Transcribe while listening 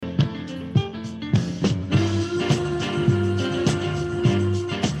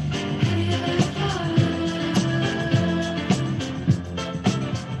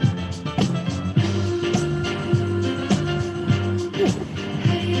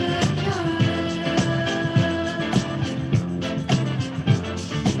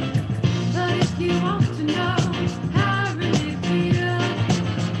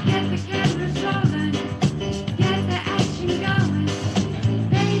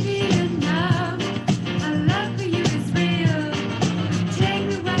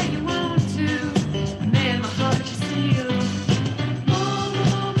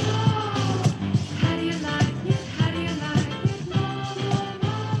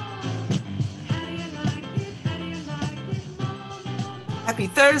Happy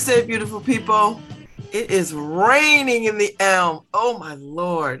Thursday, beautiful people. It is raining in the Elm. Oh my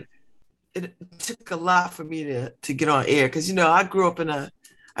Lord. It took a lot for me to get on air because I grew up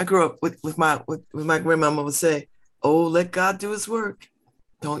with my grandmama would say, "Oh, let God do his work.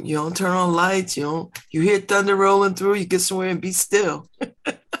 You don't turn on lights, you hear thunder rolling through, you get somewhere and be still."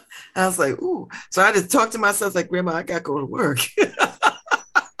 I was like, ooh. So I just talked to myself like, Grandma, I gotta go to work.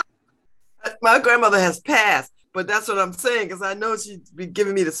 My grandmother has passed, but that's what I'm saying because I know she'd be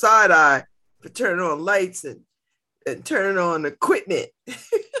giving me the side eye for turning on lights and turning on equipment.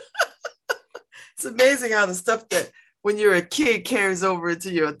 It's amazing how the stuff that when you're a kid carries over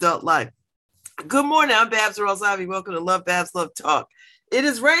into your adult life. Good morning. I'm Babs Rosavi. Welcome to Love Babs Love Talk. It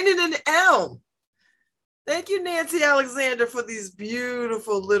is raining in the Elm. Thank you, Nancy Alexander, for these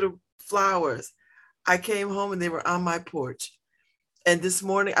beautiful little flowers. I came home and they were on my porch. And this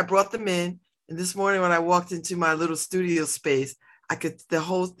morning I brought them in. And this morning when I walked into my little studio space, I could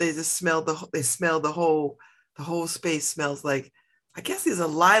they just smelled the whole space smells like, I guess these are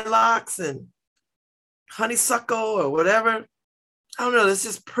lilacs and honeysuckle or whatever. I don't know. It's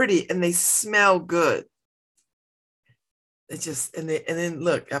just pretty and they smell good. It's just and then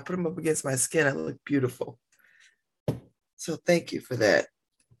look, I put them up against my skin. I look beautiful. So thank you for that.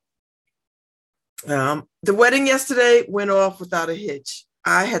 The wedding yesterday went off without a hitch.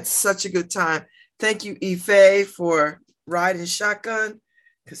 I had such a good time. Thank you, Ife, for riding shotgun.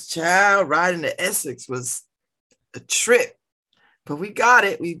 Because child, riding to Essex was a trip. But we got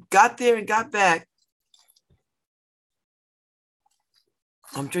it. We got there and got back.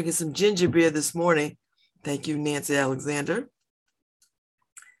 I'm drinking some ginger beer this morning. Thank you, Nancy Alexander.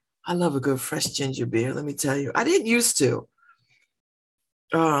 I love a good fresh ginger beer, let me tell you. I didn't used to.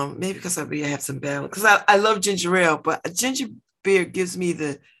 Maybe because I have some balance. Because I love ginger ale, but a ginger beer gives me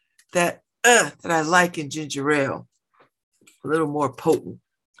that I like in ginger ale. A little more potent.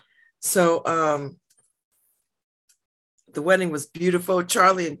 So the wedding was beautiful.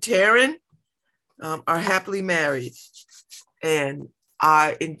 Charlie and Taryn are happily married. And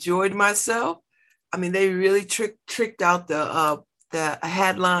I enjoyed myself. I mean, they really tricked out the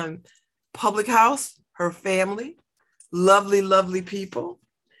Hadline Public House, her family. Lovely, lovely people.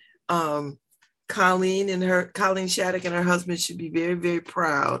 Colleen Shattuck and her husband should be very, very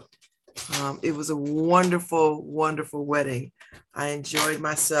proud. It was a wonderful, wonderful wedding. I enjoyed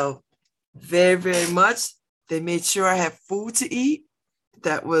myself very, very much. They made sure I had food to eat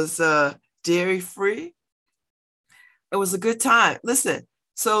that was dairy free. It was a good time. Listen,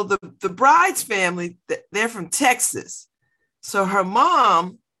 so the bride's family, they're from Texas. So her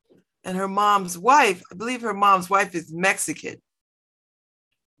mom and her mom's wife, I believe her mom's wife is Mexican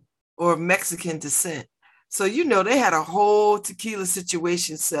or Mexican descent. So, they had a whole tequila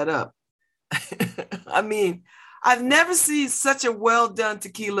situation set up. I mean, I've never seen such a well done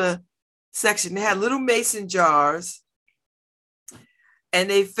tequila section. They had little mason jars and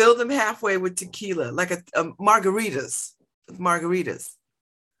they filled them halfway with tequila, like a margaritas.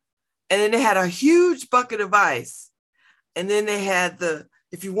 And then they had a huge bucket of ice. And then they had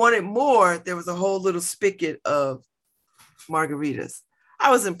if you wanted more, there was a whole little spigot of margaritas. I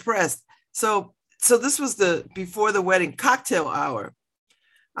was impressed. So this was the before the wedding cocktail hour.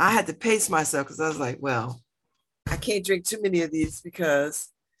 I had to pace myself because I was like, well, I can't drink too many of these because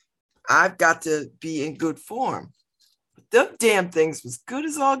I've got to be in good form. Them damn things was good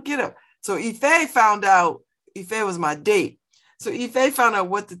as all get up. So Ife found out, Ife was my date. So Ife found out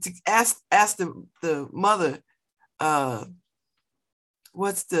what asked the mother,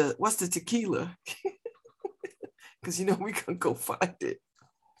 what's the tequila? Because we can go find it.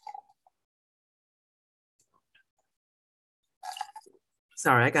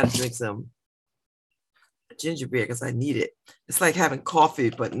 Sorry, I gotta drink some ginger beer because I need it. It's like having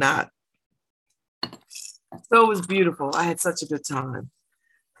coffee, but not. So it was beautiful. I had such a good time.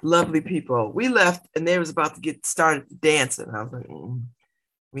 Lovely people. We left and they was about to get started dancing. I was like,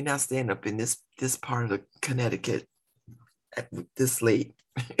 we're not staying up in this part of the Connecticut at this late.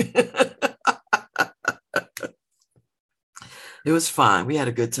 It was fine. We had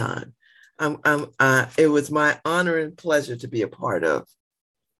a good time. It was my honor and pleasure to be a part of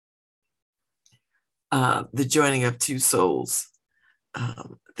the joining of two souls.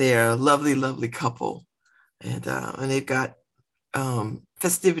 They're a lovely, lovely couple, and they've got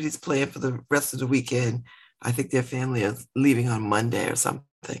festivities planned for the rest of the weekend. I think their family is leaving on Monday or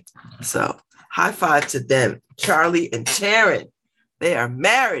something. So high five to them, Charlie and Taryn. They are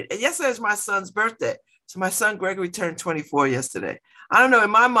married, and yesterday was my son's birthday. So my son Gregory turned 24 yesterday. I don't know. In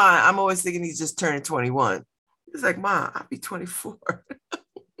my mind, I'm always thinking he's just turning 21. He's like, Mom, I'll be 24. I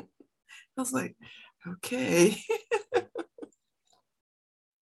was like, okay.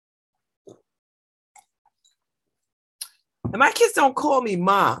 And my kids don't call me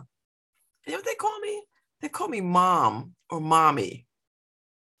mom. You know what they call me? They call me mom or mommy.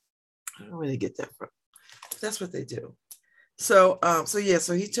 I don't know where they get that from. That's what they do. So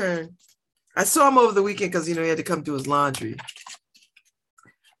he turned. I saw him over the weekend because he had to come do his laundry,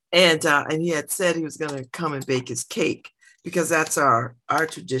 and he had said he was going to come and bake his cake because that's our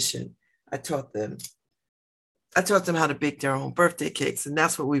tradition. I taught them how to bake their own birthday cakes, and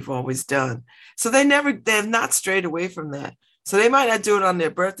that's what we've always done. So they have not strayed away from that. So they might not do it on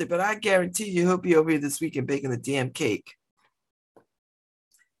their birthday, but I guarantee you he'll be over here this weekend baking the damn cake.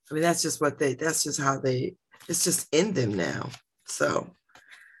 I mean, that's just how it's just in them now. So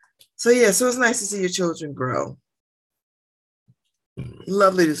it's nice to see your children grow.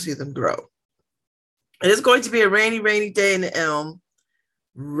 Lovely to see them grow. It is going to be a rainy, rainy day in the Elm.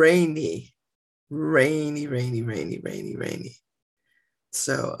 Rainy.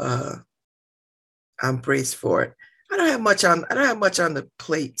 So I'm braced for it. I don't have much on the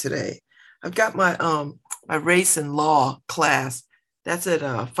plate today. I've got my my race and law class. That's at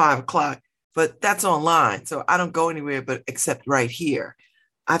 5:00, but that's online. So I don't go anywhere but except right here.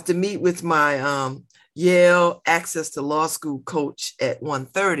 I have to meet with my Yale Access to Law School coach at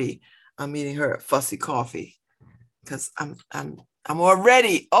 1:30. I'm meeting her at Fussy Coffee because I'm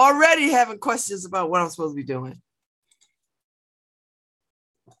already having questions about what I'm supposed to be doing.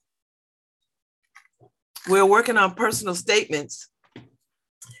 We're working on personal statements.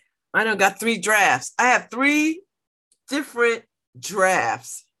 I done got 3 drafts. I have 3 different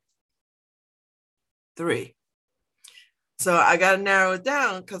drafts. 3. So I got to narrow it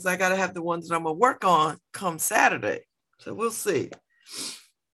down because I got to have the ones that I'm going to work on come Saturday. So we'll see.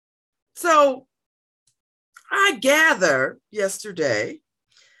 So I gather yesterday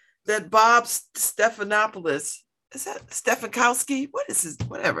that Bob Stephanopoulos, is that Stefankowski? What is his,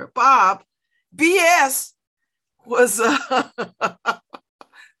 whatever, Bob BS was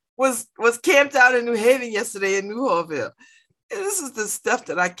camped out in New Haven yesterday in Newhallville. And this is the stuff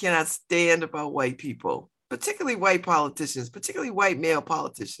that I cannot stand about white people, particularly white politicians, particularly white male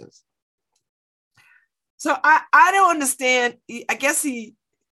politicians. So I don't understand. I guess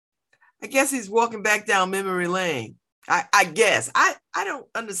he's walking back down memory lane. I guess I don't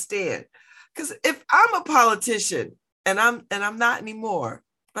understand, because if I'm a politician, and I'm not anymore,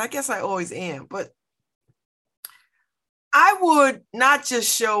 but I guess I always am, but I would not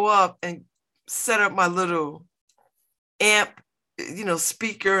just show up and set up my little amp,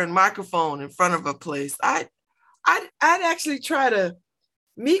 speaker and microphone in front of a place. I'd actually try to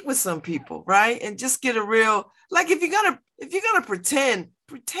meet with some people, right? And just get a real, like, if you're gonna pretend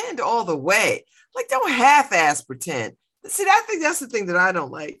all the way. Like, don't half-ass pretend. See, I think that's the thing that I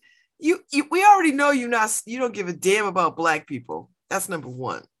don't like. We already know you don't give a damn about Black people. That's number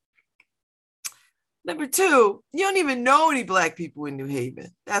 1. Number 2, you don't even know any Black people in New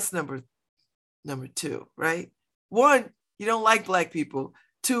Haven. That's number 2, right? 1, you don't like Black people.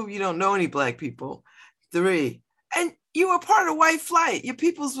 2, you don't know any Black people. 3, and you were part of White Flight. Your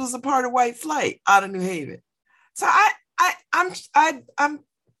peoples was a part of White Flight out of New Haven. So I'm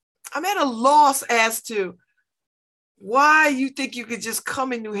at a loss as to why you think you could just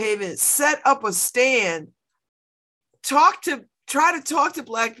come in New Haven, set up a stand, try to talk to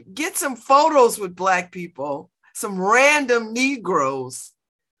Black, get some photos with Black people, some random Negroes,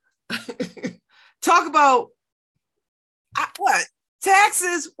 talk about what?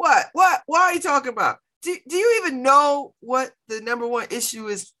 Taxes? What? Why are you talking about? Do you even know what the number 1 issue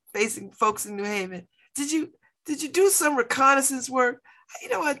is facing folks in New Haven? Did you do some reconnaissance work? You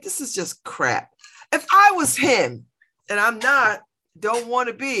know what? This is just crap. If I was him, and I'm not, don't want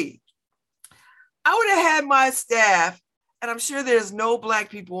to be, I would have had my staff, and I'm sure there's no Black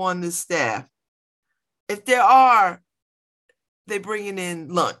people on this staff. If there are, they're bringing in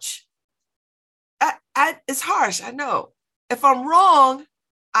lunch. It's harsh, I know. If I'm wrong,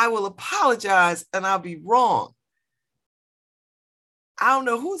 I will apologize, and I'll be wrong. I don't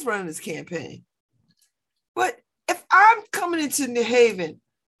know who's running this campaign, but if I'm coming into New Haven,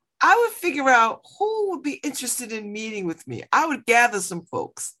 I would figure out who would be interested in meeting with me. I would gather some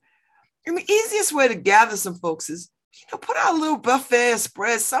folks. And the easiest way to gather some folks is, put out a little buffet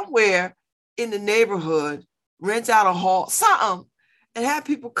spread somewhere in the neighborhood, rent out a hall, something, and have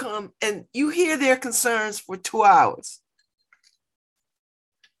people come and you hear their concerns for 2 hours.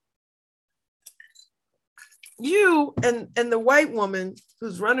 You and the white woman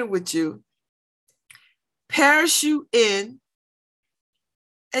who's running with you parachute in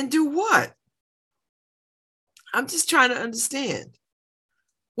and do what? I'm just trying to understand.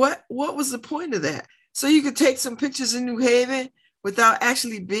 What was the point of that? So you could take some pictures in New Haven without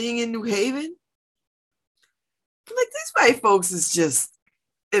actually being in New Haven? like, these white folks is just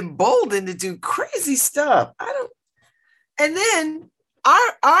emboldened to do crazy stuff. I don't. And then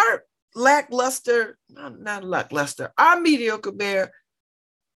our lackluster, not lackluster, our mediocre mayor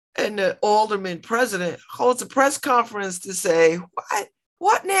and the alderman president holds a press conference to say,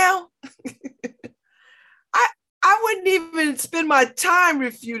 what now? I I wouldn't even spend my time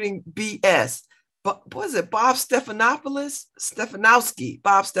refuting BS. But was it Bob Stefanowski?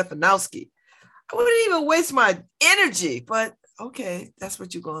 Bob Stefanowski. I wouldn't even waste my energy, but okay, that's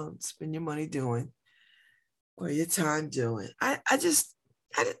what you're going to spend your money doing or your time doing.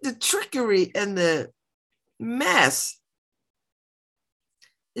 The trickery and the mess,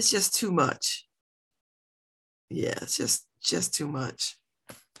 it's just too much. Yeah, it's just too much.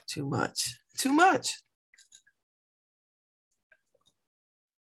 Too much. Too much.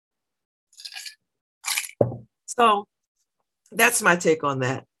 So that's my take on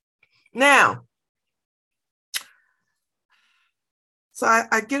that. Now, so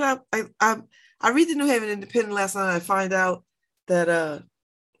I get up, I read the New Haven Independent last night. I find out that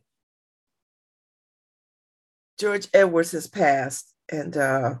George Edwards has passed, and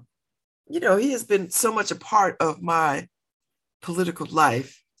he has been so much a part of my political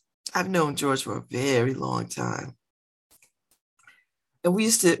life. I've known George for a very long time, and we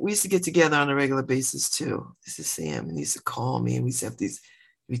used to get together on a regular basis too. This is Sam, and he used to call me, and we used to have these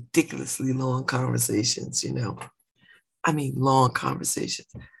ridiculously long conversations. I mean, long conversations.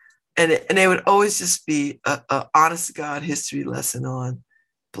 And they would always just be a honest to God history lesson on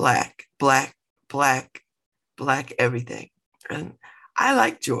black everything. And I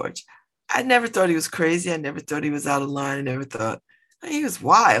like George. I never thought he was crazy. I never thought he was out of line. I never thought he was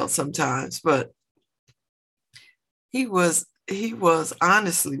wild sometimes, but he was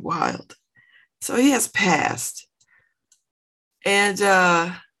honestly wild. So he has passed. And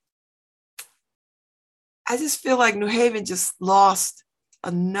I just feel like New Haven just lost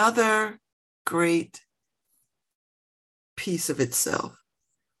another great piece of itself.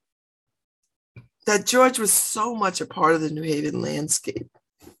 That George was so much a part of the New Haven landscape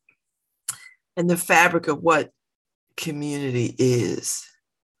and the fabric of what community is,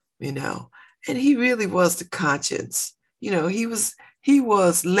 and he really was the conscience. He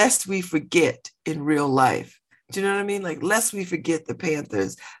was lest we forget in real life. Do you know what I mean? Like, lest we forget the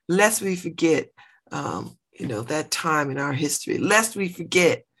Panthers, lest we forget that time in our history, lest we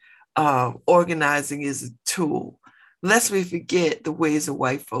forget organizing is a tool, lest we forget the ways of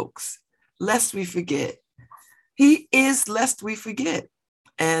white folks, lest we forget. He is lest we forget.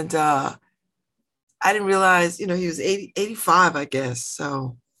 And I didn't realize, he was 85, I guess.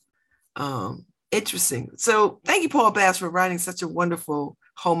 So interesting. So thank you, Paul Bass, for writing such a wonderful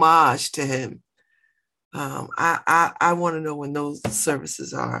homage to him. I want to know when those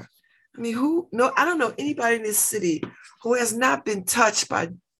services are. I mean, I don't know anybody in this city who has not been touched by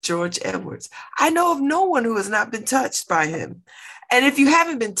George Edwards. I know of no one who has not been touched by him. And if you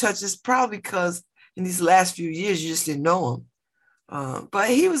haven't been touched, it's probably because in these last few years, you just didn't know him. But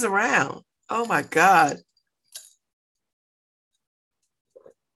he was around. Oh my God.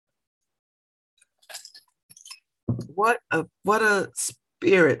 What a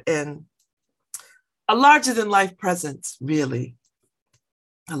spirit, and a larger than life presence, really.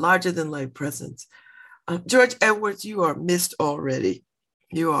 A larger than life presence. George Edwards, you are missed already.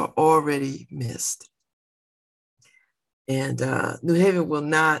 You are already missed. And New Haven will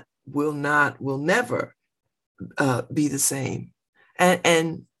never be the same.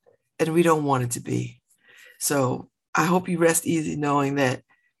 And we don't want it to be. So I hope you rest easy knowing that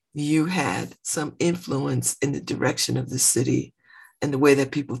you had some influence in the direction of the city and the way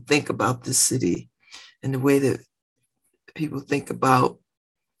that people think about the city and the way that people think about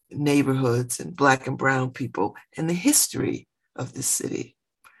neighborhoods and Black and brown people and the history of the city.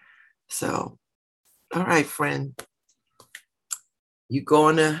 So, all right, friend, you're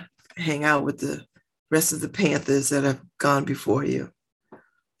going to hang out with the rest of the Panthers that have gone before you.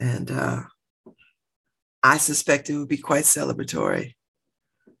 And I suspect it would be quite celebratory.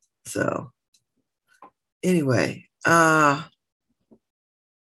 So anyway, that's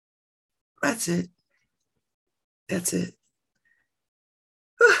it. That's it.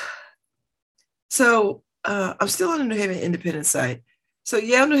 So I'm still on the New Haven Independent site. So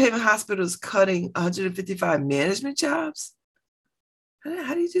Yale New Haven Hospital is cutting 155 management jobs.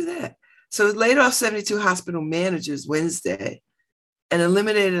 How do you do that? So it laid off 72 hospital managers Wednesday and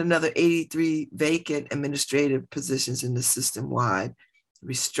eliminated another 83 vacant administrative positions in the system-wide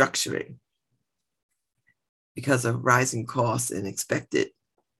restructuring because of rising costs and expected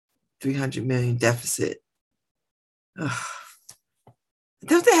 $300 million deficit. Ugh.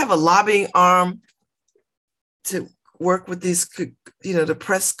 Don't they have a lobbying arm to work with these, to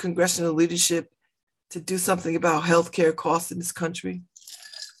press congressional leadership to do something about healthcare costs in this country?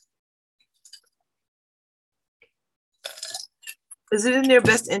 Is it in their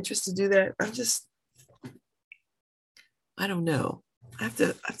best interest to do that? I don't know. I have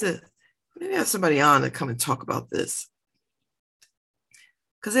to maybe have somebody on to come and talk about this,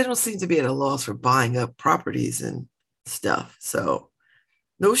 because they don't seem to be at a loss for buying up properties and stuff. So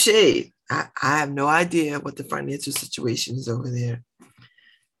no shade. I have no idea what the financial situation is over there.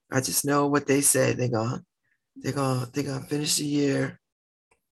 I just know what they said. They're gonna finish the year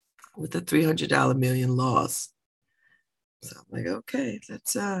with a $300 million loss. So I'm like, okay,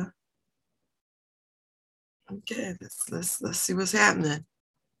 let's see what's happening.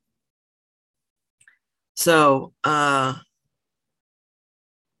 So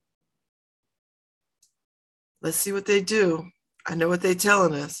let's see what they do. I know what they're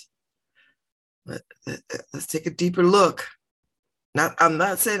telling us, but let's take a deeper look. I'm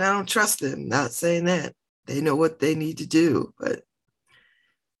not saying I don't trust them. Not saying that. They know what they need to do, but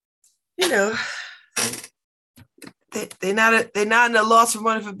they're not in a loss for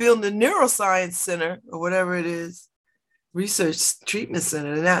money for building the neuroscience center or whatever it is, research treatment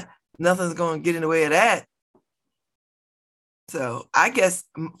center. Nothing's going to get in the way of that. So I guess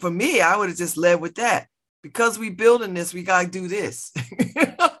for me, I would have just led with that. Because we building this, we got to do this.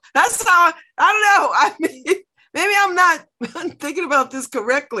 That's how, I don't know. I mean, maybe I'm not thinking about this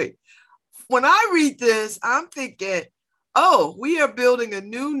correctly. When I read this, I'm thinking, oh, we are building a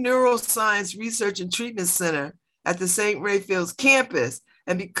new neuroscience research and treatment center at the St. Raphael's campus.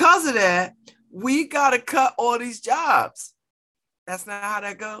 And because of that, we got to cut all these jobs. That's not how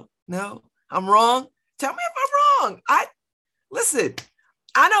that goes. No, I'm wrong. Tell me if I'm wrong. Listen,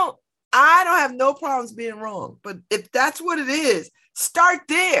 I don't have no problems being wrong, but if that's what it is, start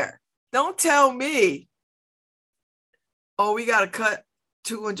there. Don't tell me, oh, we got to cut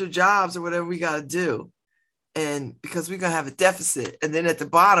 200 jobs or whatever we got to do. And because we're going to have a deficit. And then at the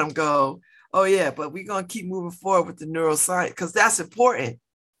bottom go, oh yeah, but we're going to keep moving forward with the neuroscience because that's important.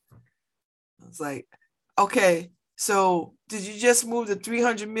 It's like, okay, so did you just move the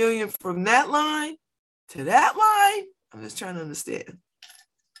 300 million from that line to that line? I'm just trying to understand.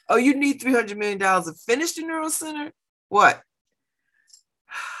 Oh, you need $300 million to finish the Neuro Center? What?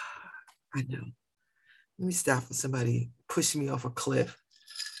 I know. Let me stop for somebody pushing me off a cliff.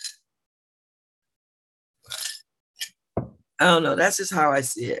 I don't know. That's just how I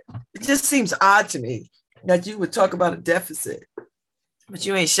see it. It just seems odd to me that you would talk about a deficit, but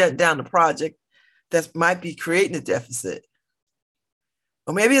you ain't shutting down the project that might be creating a deficit.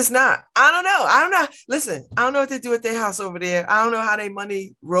 Or maybe it's not. I don't know. Listen, I don't know what they do at their house over there. I don't know how their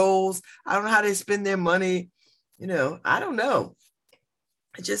money rolls. I don't know how they spend their money. I don't know.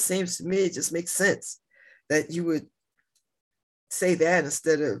 It just seems to me, it just makes sense that you would say that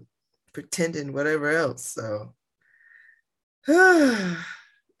instead of pretending whatever else. So, oh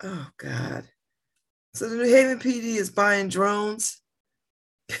God. So the New Haven PD is buying drones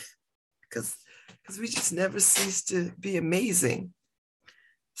because we just never cease to be amazing.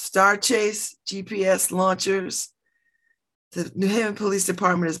 Star Chase GPS launchers. The New Haven Police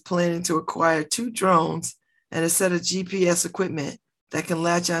Department is planning to acquire 2 drones and a set of GPS equipment that can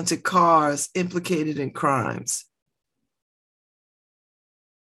latch onto cars implicated in crimes.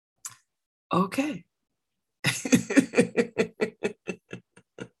 Okay.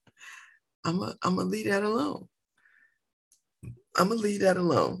 I'm gonna leave that alone.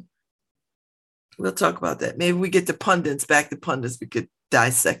 We'll talk about that. Maybe we get back to pundits. We could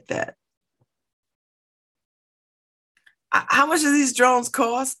dissect that. How much do these drones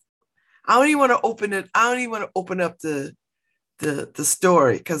cost? I don't even want to open it. I don't even want to open up the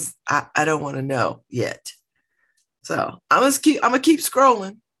story because I don't want to know yet. So I'm gonna keep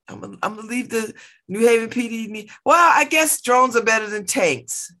scrolling. I'm gonna leave the New Haven PD. Well, I guess drones are better than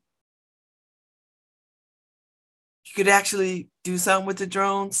tanks. You could actually do something with the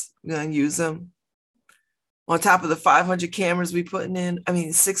drones. We're gonna use them on top of the 500 cameras we putting in.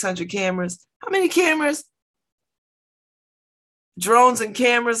 600 cameras. How many cameras? Drones and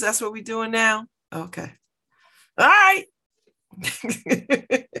cameras. That's what we're doing now. Okay. All right.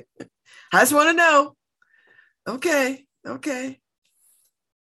 I just want to know. Okay.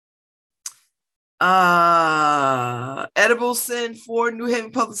 Edibles send 4 New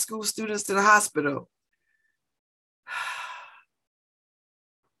Haven public school students to the hospital.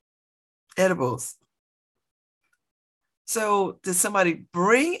 Edibles. So did somebody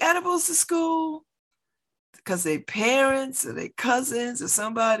bring edibles to school? Because they parents or their cousins or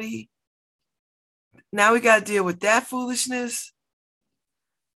somebody? Now we got to deal with that foolishness.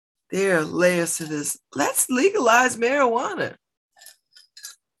 There are layers to this. Let's legalize marijuana.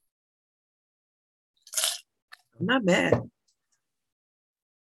 I'm not mad.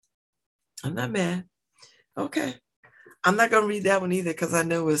 I'm not mad. Okay. I'm not going to read that one either because I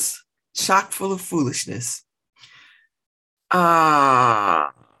know it's chock full of foolishness. Uh,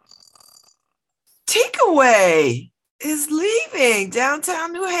 Takeaway is leaving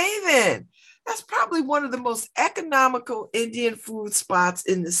downtown New Haven. That's probably one of the most economical Indian food spots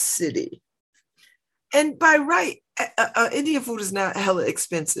in the city. And by right, Indian food is not hella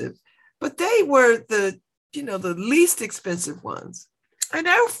expensive, but they were the least expensive ones, and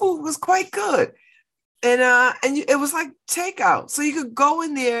their food was quite good. And it was like takeout, so you could go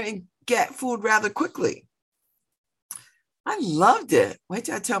in there and get food rather quickly. I loved it. Wait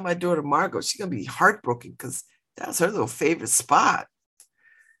till I tell my daughter Margot, she's gonna be heartbroken because that was her little favorite spot.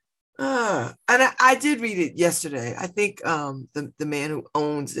 And I did read it yesterday. I think the man who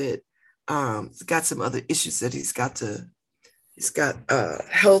owns it has got some other issues that he's got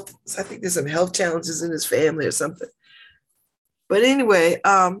health. I think there's some health challenges in his family or something. But anyway,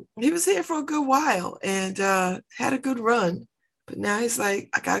 he was here for a good while and had a good run. But now he's like,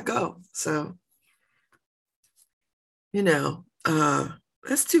 I gotta go. So,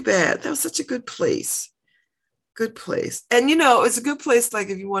 that's too bad. That was such a good place. Good place. And it's a good place like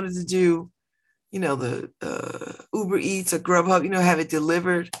if you wanted to do, the Uber Eats or Grubhub, have it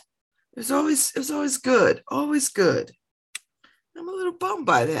delivered. It was always good. Always good. I'm a little bummed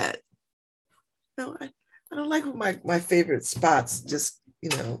by that. I don't like when my favorite spots just,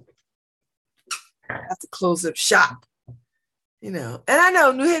 have to close up shop, And I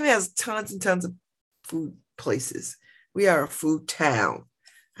know New Haven has tons and tons of food places. We are a food town.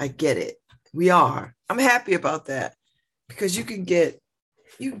 I get it. We are. I'm happy about that because you can get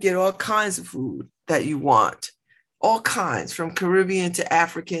all kinds of food that you want. All kinds, from Caribbean to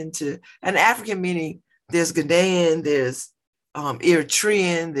African and African meaning there's Ghanaian, there's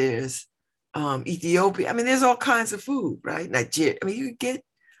Eritrean, there's Ethiopia. I mean, there's all kinds of food, right? Nigeria. I mean,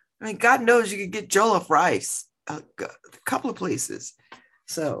 God knows you could get jollof rice a couple of places.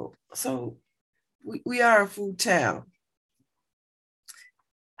 So we are a food town.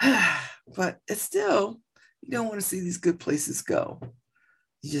 But it's still, you don't want to see these good places go.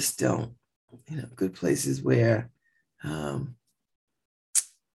 You just don't. Good places where the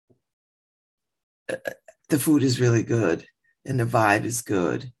food is really good and the vibe is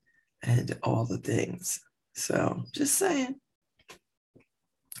good and all the things. So just saying.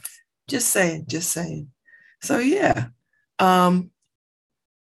 So yeah.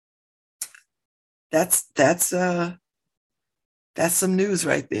 That's some news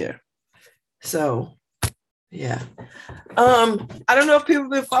right there. So yeah. I don't know if people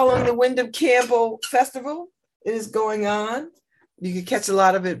have been following the Wyndham Campbell Festival. It is going on. You can catch a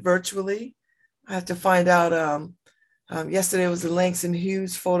lot of it virtually. I have to find out. Yesterday was the Langston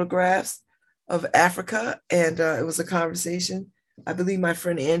Hughes photographs of Africa, and it was a conversation. I believe my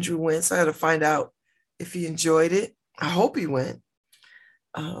friend Andrew went, so I had to find out if he enjoyed it. I hope he went.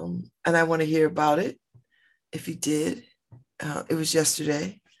 And I want to hear about it if he did. It was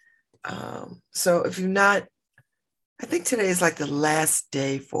yesterday. So if you're not, I think today is like the last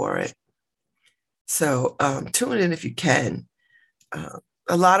day for it. So tune in if you can. A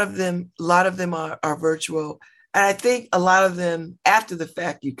lot of them are virtual. And I think a lot of them, after the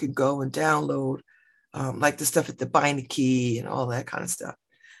fact, you can go and download like the stuff at the Beinecke and all that kind of stuff.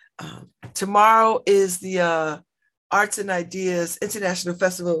 Tomorrow is the Arts and Ideas, International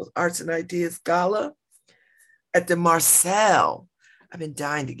Festival of Arts and Ideas Gala at the Marcel. I've been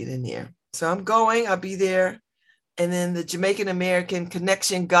dying to get in there. So I'm going, I'll be there. And then the Jamaican American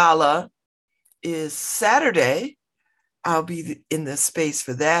Connection Gala is Saturday. I'll be in the space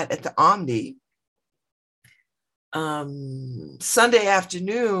for that at the Omni. Sunday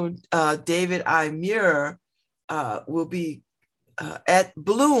afternoon, David I. Muir will be at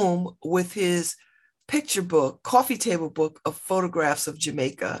Bloom with his picture book, coffee table book of photographs of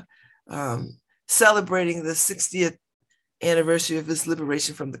Jamaica, celebrating the 60th anniversary of its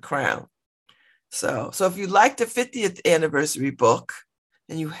liberation from the crown. So if you like the 50th anniversary book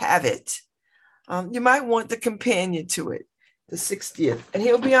and you have it, you might want the companion to it, the 60th, and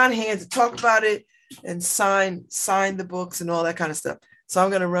he'll be on hand to talk about it and sign the books and all that kind of stuff. So I'm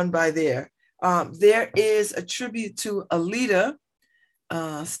going to run by there. There is a tribute to Alita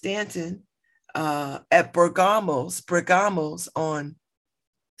Stanton at Bergamo's on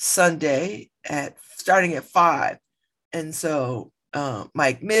Sunday starting at 5. And so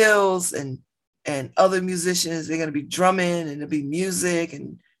Mike Mills and other musicians, they're going to be drumming and there'll be music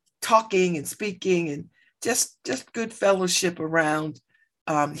and talking and speaking and just good fellowship around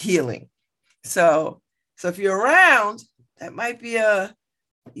healing. So if you're around, that might be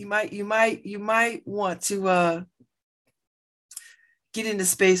you might want to get into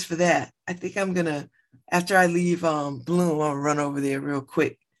space for that. I think I'm gonna, after I leave Bloom, I'll run over there real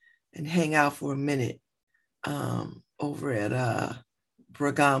quick and hang out for a minute over at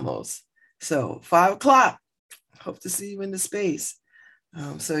Bergamo's. So 5 o'clock. Hope to see you in the space.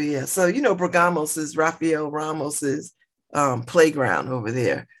 So Bergamo's is Rafael Ramos's playground over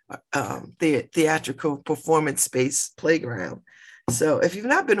there, theatrical performance space playground. So if you've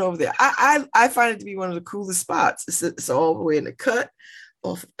not been over there, I find it to be one of the coolest spots. It's all the way in the cut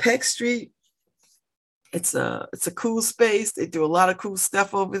off of Peck Street. It's a cool space. They do a lot of cool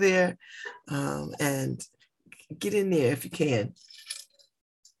stuff over there, and get in there if you can.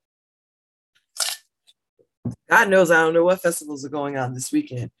 God knows I don't know what festivals are going on this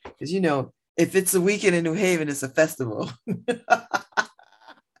weekend, because if it's a weekend in New Haven, it's a festival.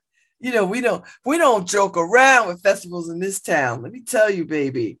 We don't joke around with festivals in this town. Let me tell you,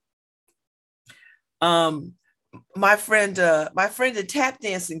 baby. My friend and tap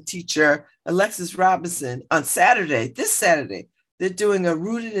dancing teacher, Alexis Robinson, on this Saturday, they're doing a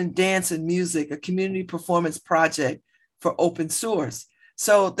Rooted in Dance and Music, a community performance project for open source.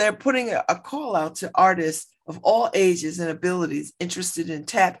 So they're putting a call out to artists of all ages and abilities interested in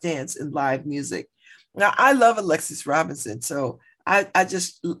tap dance and live music. Now, I love Alexis Robinson, so I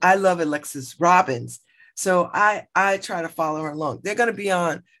love Alexis Robbins. So I try to follow her along. They're going to be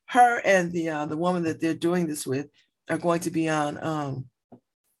on, her and the woman that they're doing this with are going to be on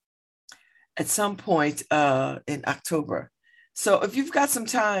at some point in October. So if you've got some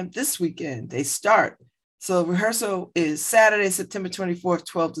time this weekend, they start. So rehearsal is Saturday, September 24th,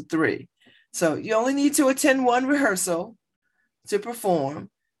 12 to 3. So you only need to attend one rehearsal to perform.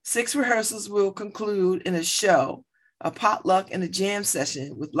 6 rehearsals will conclude in a show, a potluck, and a jam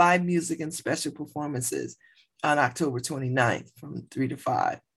session with live music and special performances on October 29th from 3 to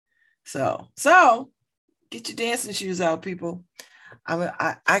 5. So get your dancing shoes out, people.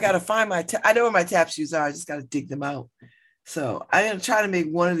 I got to find I know where my tap shoes are. I just got to dig them out. So I'm going to try to make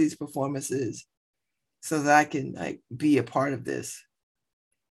one of these performances so that I can be a part of this.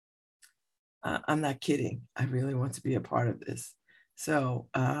 I'm not kidding. I really want to be a part of this. So,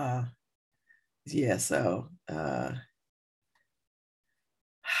 I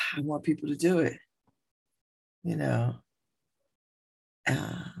want people to do it,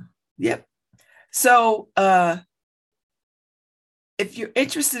 Yep. So, if you're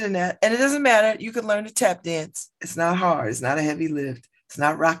interested in that, and it doesn't matter, you can learn to tap dance. It's not hard. It's not a heavy lift. It's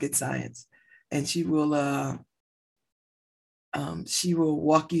not rocket science. And she will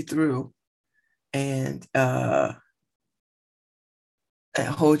walk you through and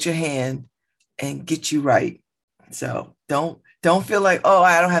hold your hand and get you right. So don't feel like, oh,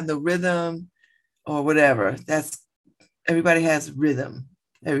 I don't have the rhythm or whatever. Everybody has rhythm.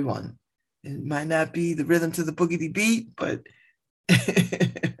 Everyone. It might not be the rhythm to the boogity beat, but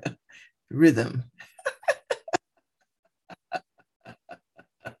rhythm.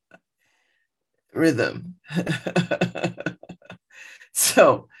 Rhythm.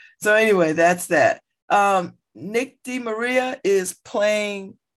 So anyway, that's that. Nick DeMaria is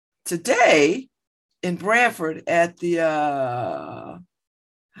playing today in Branford at the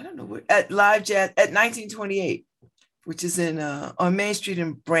at Live Jazz at 1928, which is on Main Street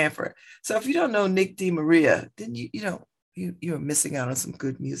in Branford. So if you don't know Nick DeMaria, then you're missing out on some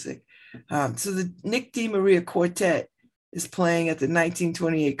good music. So the Nick DeMaria Quartet is playing at the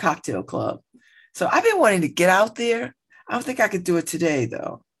 1928 Cocktail Club. So I've been wanting to get out there. I don't think I could do it today,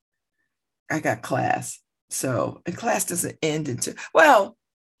 though. I got class. And class doesn't end until, well,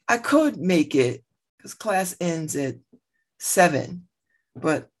 I could make it because class ends at 7.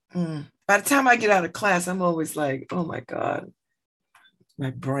 But by the time I get out of class, I'm always like, oh my God,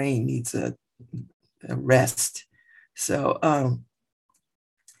 my brain needs a rest. So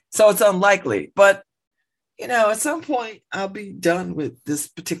it's unlikely. But, at some point, I'll be done with this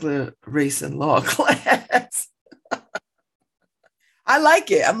particular race and law class. I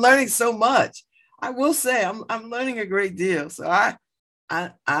like it. I'm learning so much. I will say I'm learning a great deal. So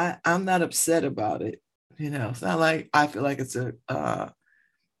I'm not upset about it. It's not like I feel like it's a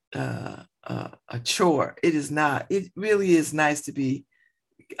chore. It is not. It really is nice to be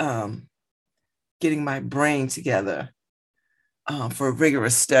getting my brain together for a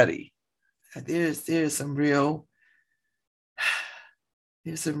rigorous study. There's some real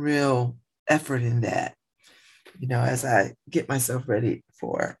effort in that. As I get myself ready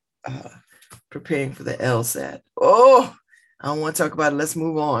for preparing for the LSAT. Oh, I don't want to talk about it. Let's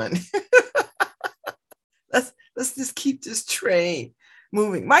move on. Let's just keep this train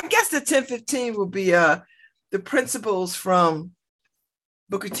moving. My guest at 10:15 will be the principals from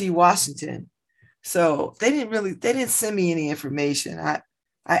Booker T. Washington. So they didn't send me any information. I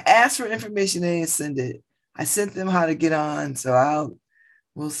asked for information, they didn't send it. I sent them how to get on, so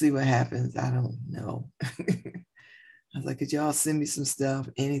we'll see what happens. I don't know. I was like, could y'all send me some stuff,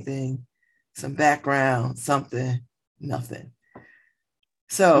 anything, some background, something, nothing.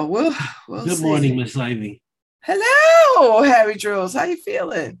 So we'll Good see. morning, Miss Ivy. Hello, Harry Drills. How you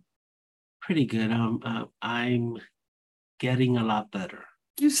feeling? Pretty good. I'm getting a lot better.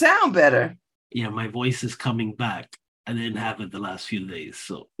 You sound better. Yeah, my voice is coming back. I didn't have it the last few days,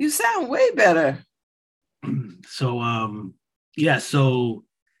 so you sound way better. So so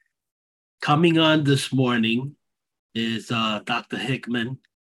coming on this morning is Dr. Hickman,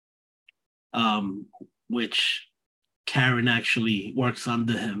 which Karen actually works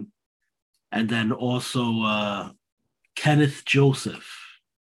under him, and then also Kenneth Joseph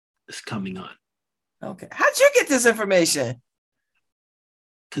is coming on. Okay, how'd you get this information?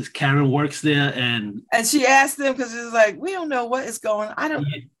 Because Karen works there, and she asked them because it's like we don't know what is going on. I don't.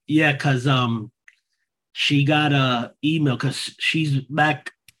 Yeah, because she got a email because she's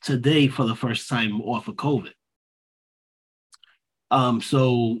back today for the first time off of COVID.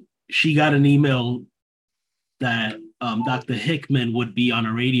 So she got an email that Dr. Hickman would be on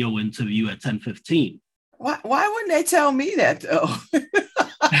a radio interview at 10:15. Why wouldn't they tell me that though?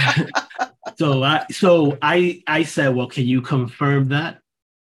 So I said, well, can you confirm that?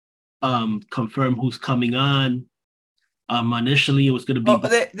 Confirm who's coming on. Initially, it was going to be.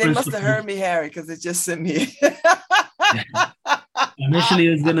 They must have heard me, Harry, because it just sent me. Initially,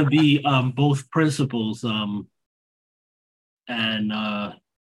 it was going to be both principals, and I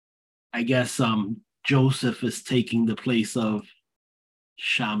guess Joseph is taking the place of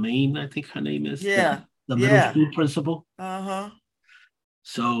Charmaine, I think her name is. Yeah, the middle school principal.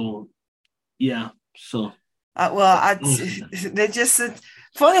 So, yeah. So. They just said.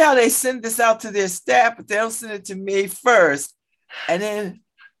 Funny how they send this out to their staff, but they don't send it to me first. And then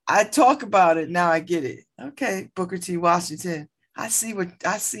I talk about it. Now I get it. Okay, Booker T. Washington. I see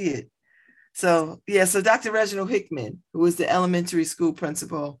it. So, yeah, so Dr. Reginald Hickman, who is the elementary school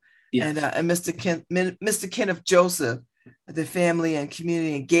principal, yes. and Mr. Kenneth Joseph, the family and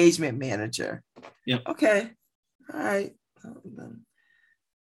community engagement manager. Yep. Okay. All right.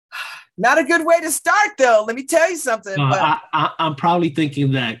 Not a good way to start, though. Let me tell you something. I'm probably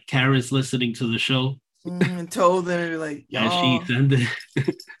thinking that Karen's listening to the show. And told them, like, she sent it.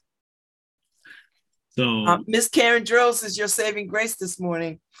 So, Miss Karen Drills is your saving grace this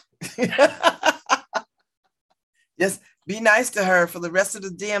morning. Just be nice to her for the rest of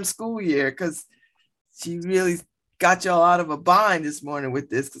the damn school year, because she really got y'all out of a bind this morning with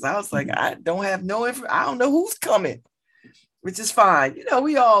this. Because I was like, I don't have no info. I don't know who's coming. Which is fine. You know,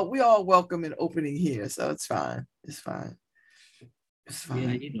 we all welcome an opening here, so it's fine. It's fine.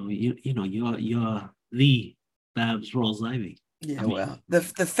 Yeah, you're the Babs Rawls-Ivy. Yeah, the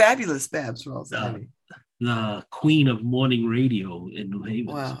fabulous Babs Rawls-Ivy. The queen of morning radio in New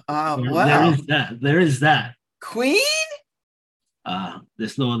Haven. Wow. Wow. There is that. Queen?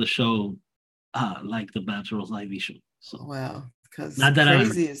 There's no other show like the Babs Rawls-Ivy show. So wow. Because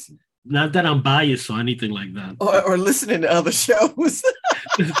not that I'm biased or anything like that. Or listening to other shows.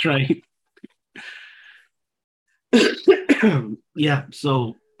 That's right. Yeah,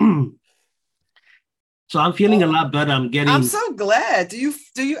 so I'm feeling a lot better. I'm so glad. Do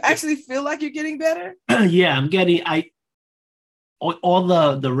you actually feel like you're getting better? Yeah, I'm getting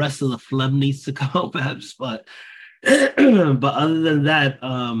all the rest of the phlegm needs to come out, perhaps, but other than that,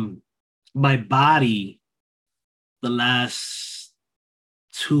 my body the last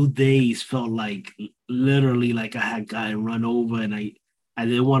 2 days felt like literally like I had gotten run over and I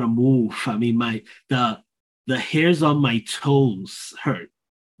didn't want to move. I mean, the hairs on my toes hurt.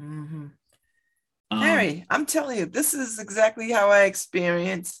 Mm-hmm. Harry, I'm telling you, this is exactly how I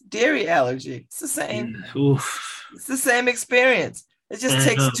experienced dairy allergy. It's the same. Yeah, it's the same experience. It just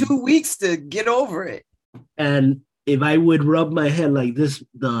takes 2 weeks to get over it. And if I would rub my head like this,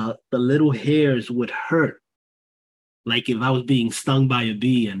 the little hairs would hurt. Like if I was being stung by a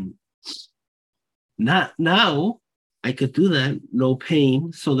bee, and not now I could do that, no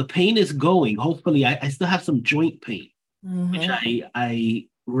pain. So the pain is going. Hopefully, I still have some joint pain, which I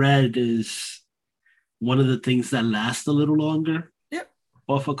read is one of the things that lasts a little longer. Yep.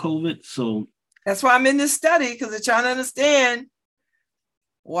 Off of COVID. So that's why I'm in this study, because they're trying to understand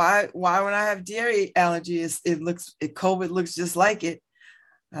why when I have dairy allergy, COVID looks just like it.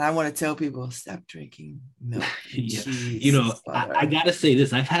 And I want to tell people, stop drinking milk. Yeah. Cheese, I gotta say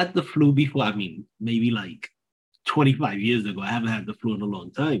this. I've had the flu before. I mean, maybe like 25 years ago. I haven't had the flu in a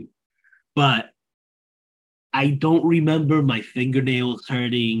long time. But I don't remember my fingernails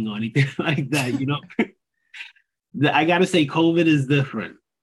hurting or anything like that. I got to say, COVID is different.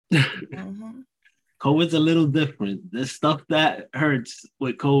 Mm-hmm. COVID's a little different. The stuff that hurts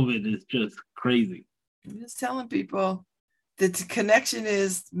with COVID is just crazy. I'm just telling people that the connection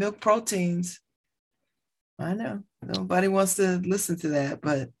is milk proteins. I know nobody wants to listen to that,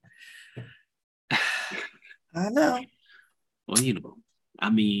 but I know. Well, I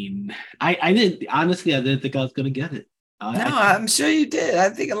mean, I didn't, honestly, I didn't think I was going to get it. I'm sure you did. I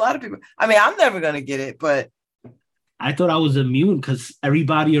think a lot of people, I mean, I'm never going to get it, but I thought I was immune because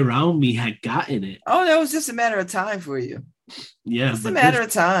everybody around me had gotten it. Oh, that was just a matter of time for you. Yeah. It's a matter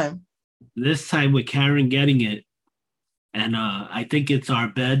of time. This time with Karen getting it, and I think it's our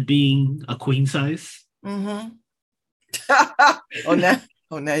bed being a queen size. Mm-hmm.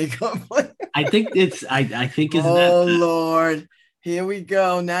 now you're going to play. I think it's Oh, Lord. Here we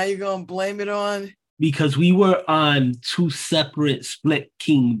go. Now you're going to blame it on? Because we were on two separate split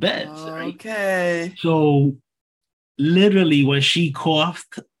king beds. Okay. Right? So literally when she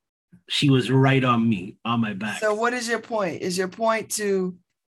coughed, she was right on me, on my back. So what is your point? Is your point to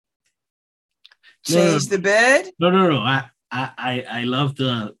change the bed? No. I love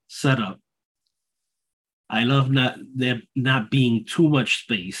the setup. I love there not being too much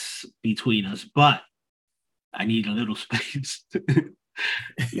space between us, but I need a little space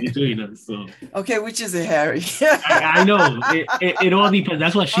between us. So okay, which is it, Harry? I know it all depends.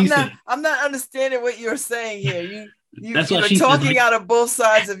 That's what she said. I'm not understanding what you're saying here. That's what you're talking out of both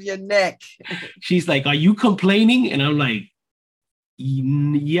sides of your neck. She's like, "Are you complaining?" And I'm like,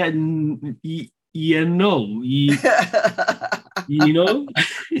 "Yeah, no, you know."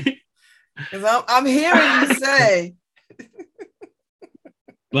 Because I'm hearing you say.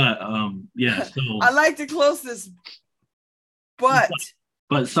 But yeah. So I like the closeness, but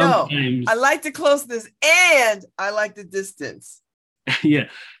sometimes I like the closeness and I like the distance. Yeah.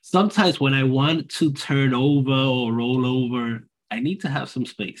 Sometimes when I want to turn over or roll over, I need to have some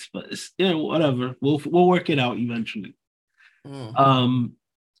space. But it's whatever. We'll work it out eventually.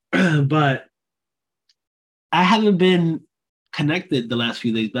 But I haven't been connected the last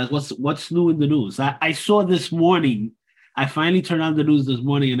few days. But what's new in the news? I saw this morning. I finally turned on the news this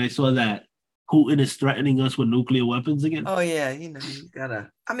morning and I saw that Putin is threatening us with nuclear weapons again. Oh yeah, you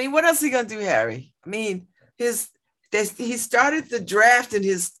gotta. I mean, what else is he gonna do, Harry? I mean, he started the draft in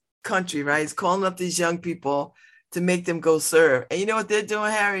his country, right? He's calling up these young people to make them go serve. And you know what they're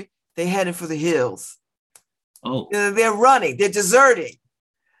doing, Harry? They're heading for the hills. Oh, they're running. They're deserting.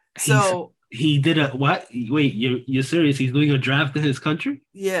 So he did a what? Wait, you're serious? He's doing a draft in his country?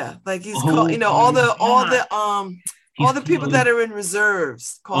 Yeah, like he's called. All the people that are in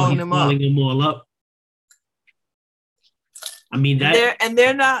reserves, calling them up. Calling them all up. I mean that,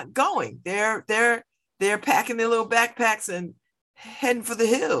 they're not going. They're packing their little backpacks and heading for the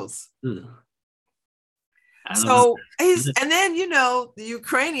hills. So and then the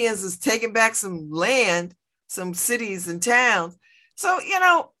Ukrainians is taking back some land, some cities and towns. So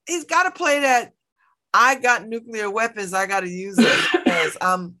he's got to play that. I got nuclear weapons. I got to use it because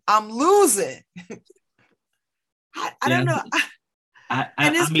I'm losing. I don't know.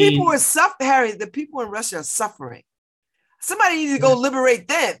 And these people are suffering, Harry. The people in Russia are suffering. Somebody needs to go liberate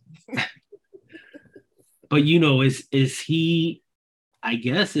them. But is he? I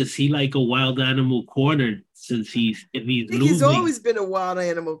guess is he like a wild animal cornered since he's losing? He's always been a wild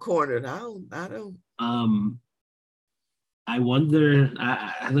animal cornered. I don't. I wonder.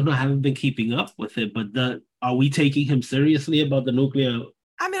 I don't know. I haven't been keeping up with it, but are we taking him seriously about the nuclear?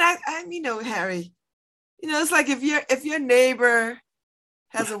 I mean, Harry. It's like if your neighbor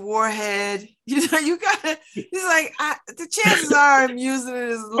has a warhead, you gotta. It's like the chances are I'm using it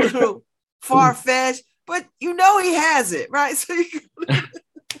as a little far fetched, but he has it, right? So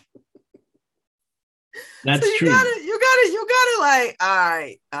that's true. You gotta like, all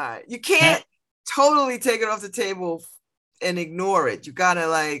right. You can't totally take it off the table and ignore it. You gotta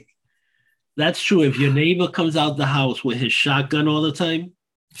like. That's true. If your neighbor comes out the house with his shotgun all the time,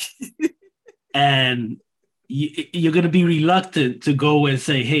 and you're going to be reluctant to go and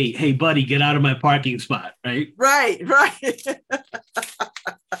say, hey, buddy, get out of my parking spot, right? Right.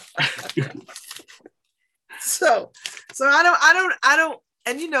 So I don't,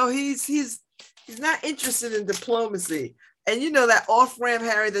 and he's not interested in diplomacy. And that off ramp,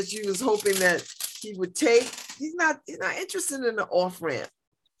 Harry, that you was hoping that he would take, he's not interested in the off ramp.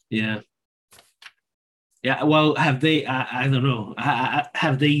 Yeah. Yeah. Well, have they? I don't know.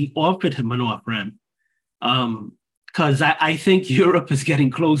 Have they offered him an off ramp? Because I think Europe is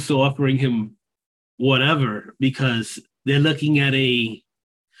getting close to offering him whatever, because they're looking at a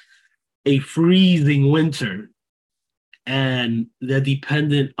freezing winter and they're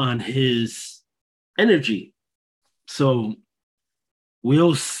dependent on his energy. So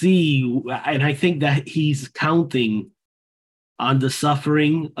we'll see. And I think that he's counting on the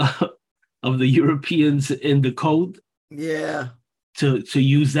suffering of the Europeans in the cold. Yeah. To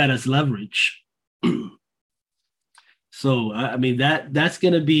use that as leverage. So I mean that's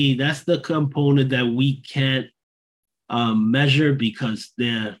the component that we can't measure because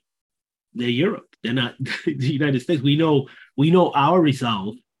they're Europe. They're not the United States. We know our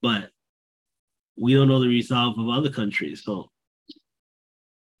resolve, but we don't know the resolve of other countries. So,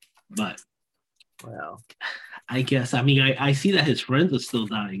 but well, I guess I see that his friends are still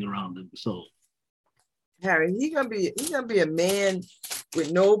dying around him. So Harry, he's gonna be a man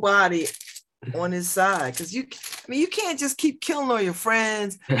with nobody on his side, because you can't just keep killing all your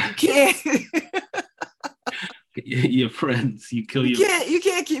friends. You can't. Your friends, you kill you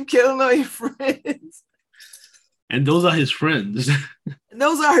can't keep killing all your friends. And those are his friends. And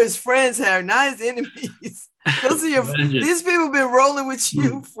those are his friends, Harry, not his enemies. Those are your. These people have been rolling with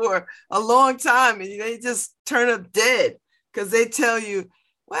you for a long time, and they just turn up dead because they tell you,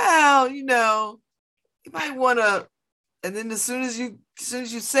 well, you might want to. And then as soon as you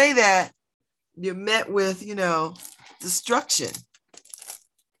say that, you're met with, destruction.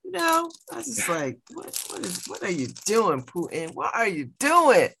 I was just like, what are you doing, Putin? What are you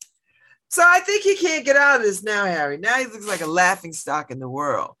doing? So I think he can't get out of this now, Harry. Now he looks like a laughing stock in the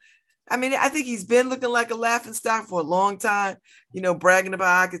world. I mean, I think he's been looking like a laughing stock for a long time, bragging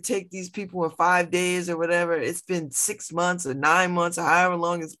about I could take these people in 5 days or whatever. It's been 6 months or 9 months or however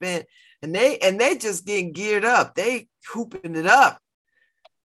long it's been. And they just getting geared up. They hooping it up.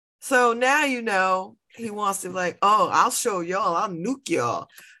 So now, he wants to I'll show y'all, I'll nuke y'all.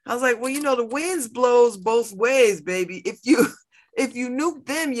 I was like, well, the winds blows both ways, baby. If you nuke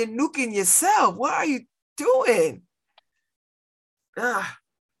them, you're nuking yourself. What are you doing?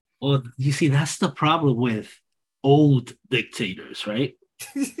 Well, you see, that's the problem with old dictators, right?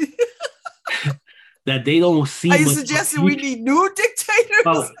 That they don't see. Are you suggesting we need new dictators?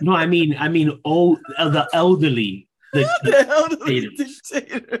 Well, no, I mean old, the elderly. Dictators.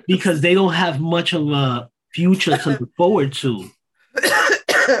 Because they don't have much of a future to look forward to.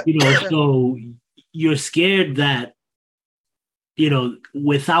 So you're scared that,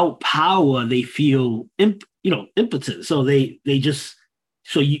 without power, they feel, impotent. So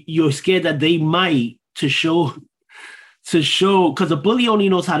you're scared that they might to show, because a bully only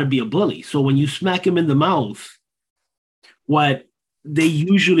knows how to be a bully. So when you smack him in the mouth, what they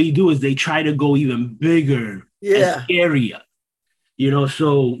usually do is they try to go even bigger. Yeah. Scarier,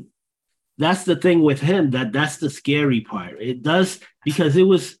 so that's the thing with him, that's the scary part. It does, because it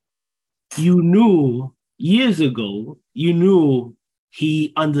was, years ago,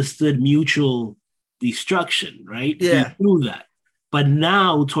 he understood mutual destruction, right? Yeah. He knew that. But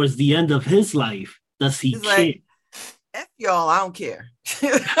now, towards the end of his life, does he care? Like, F y'all, I don't care.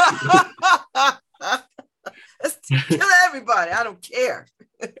 Let's kill everybody. I don't care.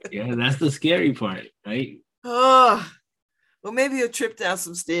 Yeah, that's the scary part, right? Oh, well, maybe he'll trip down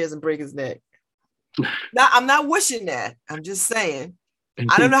some stairs and break his neck. Now, I'm not wishing that. I'm just saying.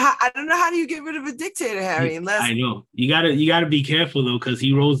 I don't know how do you get rid of a dictator, Harry? Unless I know you gotta be careful though, because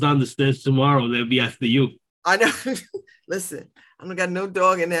he rolls down the stairs tomorrow. They'll be after you. I know. Listen, I don't got no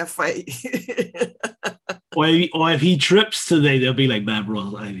dog in that fight. or if he trips today, they'll be like, "Bad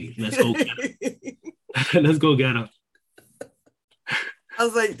bro, Ivy, let's go get him. Let's go get him." I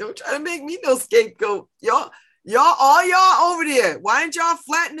was like, don't try to make me no scapegoat. All y'all over there. Why didn't y'all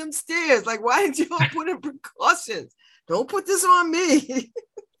flatten them stairs? Like, why didn't y'all put in precautions? Don't put this on me.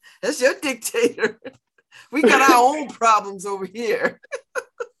 That's your dictator. We got our own problems over here.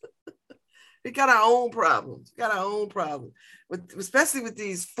 We got our own problems. Especially with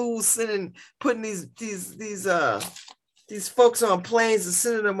these fools putting these folks on planes and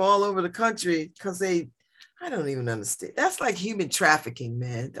sending them all over the country because I don't even understand. That's like human trafficking,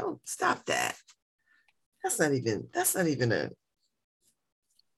 man. Don't stop that. That's not even a.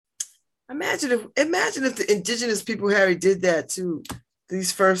 Imagine if the indigenous people, Harry, did that to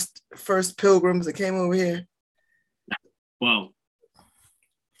these first pilgrims that came over here. Well,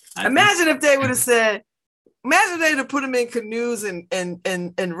 imagine if they would have said, imagine they'd have put them in canoes and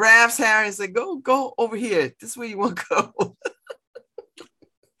rafts, Harry, and said, go over here. This is where you want to go.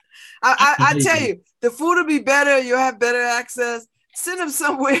 I tell you, the food will be better. You'll have better access. Send them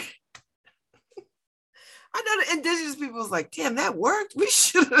somewhere. I know the indigenous people was like, damn, that worked. We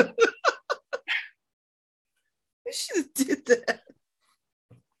should have did that.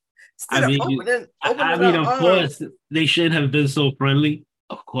 Instead I of mean, opening mean, our of arms. course, they shouldn't have been so friendly.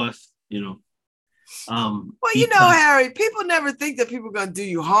 Of course, Well, because Harry, people never think that people are going to do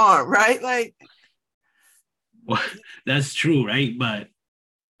you harm, right? Like, well, that's true, right? But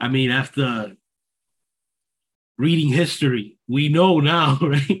I mean, after reading history, we know now,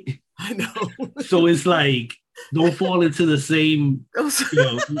 right? I know. So it's like, don't fall into the same,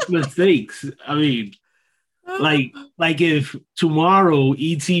 mistakes. I mean, like if tomorrow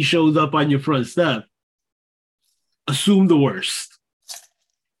ET shows up on your front step, assume the worst.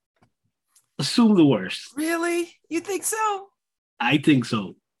 Assume the worst. Really? You think so? I think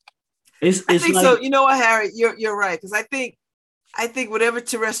so. I It's think like so. You know what, Harry? You're right. Because I think whatever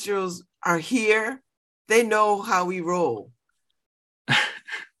terrestrials are here, they know how we roll.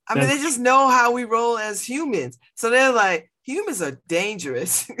 I mean, they just know how we roll as humans. So they're like, humans are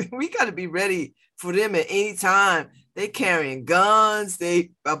dangerous. We got to be ready for them at any time. They carrying guns.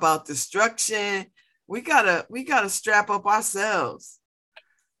 They about destruction. We gotta strap up ourselves.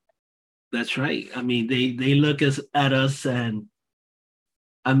 that's right. I mean, they look at us, and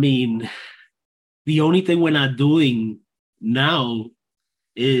I mean, the only thing we're not doing now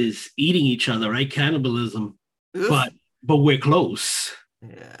is eating each other, right? Cannibalism, Ugh. but we're close,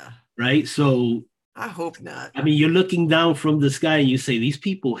 Yeah, right? So I hope not. I mean, you're looking down from the sky and you say, these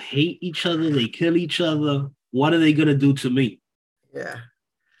people hate each other, they kill each other. What are they gonna do to me? Yeah,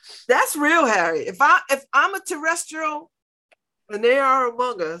 that's real, Harry. If I'm a terrestrial and they are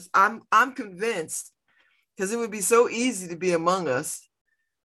among us, I'm convinced because it would be so easy to be among us,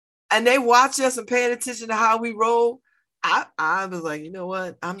 and they watch us and paying attention to how we roll. I was like, you know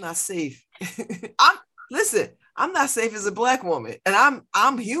what? I'm not safe. Listen. I'm not safe as a Black woman, and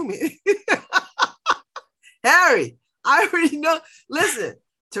I'm human. Harry, I already know. Listen,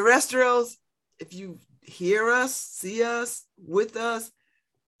 terrestrials, if you hear us, see us, with us,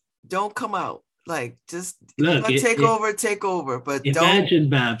 don't come out. Like, just Look, take over. But imagine,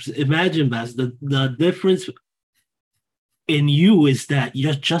 Babs, the difference in you is that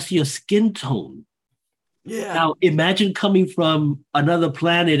you're just your skin tone. Yeah. Now, imagine coming from another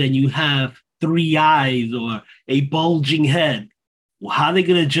planet and you have 3 eyes or a bulging head. Well, how are they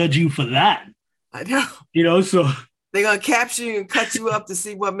going to judge you for that? I know. So they're going to capture you and cut you up to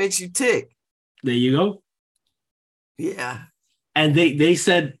see what makes you tick. There you go. Yeah. And they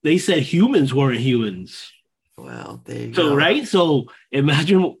said humans weren't humans. Well, there you go. So, right? So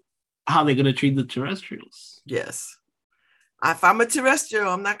imagine how they're going to treat the terrestrials. Yes. If I'm a terrestrial,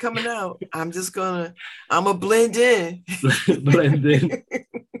 I'm not coming out. I'm a blend in.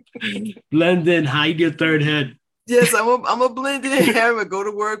 blend in, hide your third head. Yes, I'm a blend in. I'm gonna go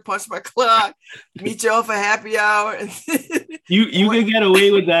to work, punch my clock, meet y'all for happy hour. You can get away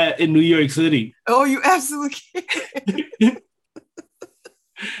with that in New York City. Oh, you absolutely can.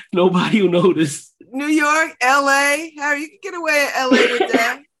 Nobody will notice. New York, LA, Harry, you can get away in LA with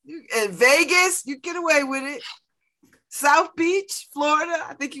that. And Vegas, you get away with it. South Beach, Florida,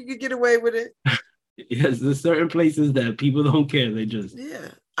 I think you could get away with it. Yes, there's certain places that people don't care. They just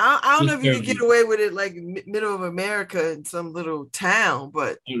I don't know if you could get away with it like middle of America in some little town,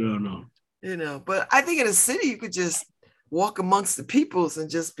 but I don't know. But I think in a city you could just walk amongst the peoples and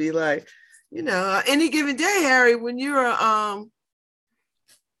just be like, any given day, Harry, when you're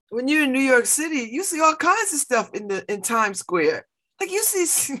in New York City, you see all kinds of stuff in Times Square. Like you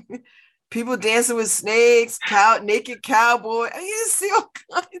see people dancing with snakes, naked cowboy. And you just see all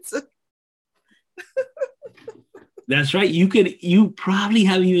kinds of. That's right. You probably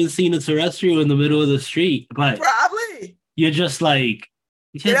haven't even seen a terrestrial in the middle of the street, but probably you're just like,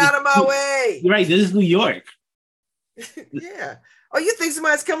 get out of my way. You're right. This is New York. Yeah. Oh, you think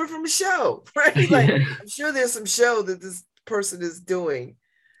somebody's coming from a show, right? Like, I'm sure there's some show that this person is doing,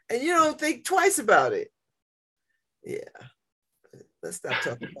 and you don't think twice about it. Yeah. Let's stop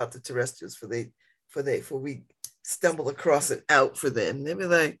talking about the terrestrials for we stumble across it out for them. They'll be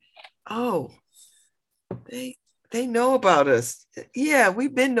like, oh, they know about us. Yeah,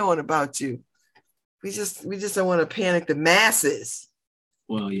 we've been knowing about you. We just don't want to panic the masses.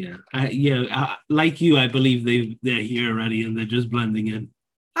 Well, yeah, like you, I believe they're here already and they're just blending in.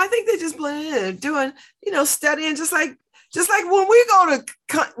 I think they're just blending in, doing, studying, just like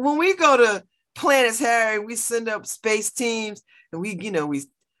when we go to planets, Harry, we send up space teams and we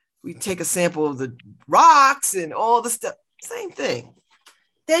take a sample of the rocks and all the stuff. Same thing.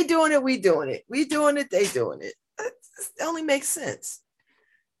 They doing it, we doing it. We doing it, they doing it. It only makes sense.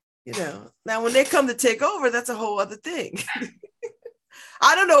 Now when they come to take over, that's a whole other thing.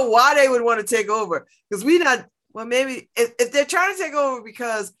 I don't know why they would want to take over, because maybe if they're trying to take over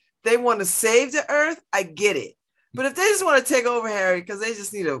because they want to save the earth, I get it. But if they just want to take over, Harry, because they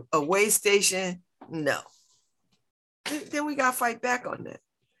just need a way station, no. Then we got to fight back on that.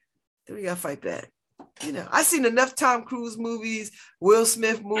 I've seen enough Tom Cruise movies, Will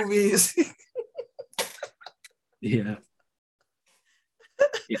Smith movies. Yeah.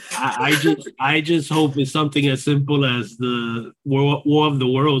 I just hope it's something as simple as the War of the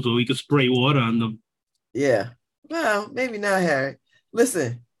Worlds, where we could spray water on them. Yeah. Well, maybe not, Harry.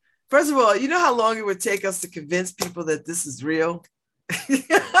 Listen, first of all, you know how long it would take us to convince people that this is real? Do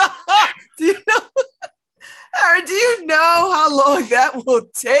you know, Harry, do you know how long that will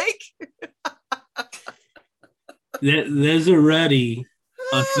take? There's already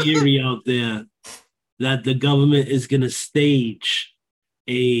a theory out there that the government is going to stage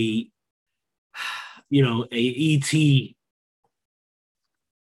a ET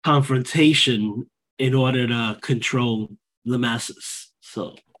confrontation in order to control the masses.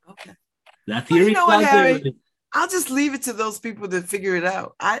 So okay, that theory. You know what, Harry? I'll just leave it to those people to figure it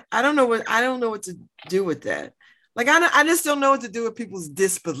out. I don't know what to do with that. Like I just don't know what to do with people's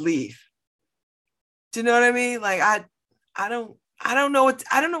disbelief. Do you know what I mean? Like I don't know.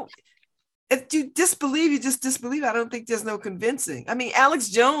 If you disbelieve, you just disbelieve. I don't think there's no convincing. I mean, Alex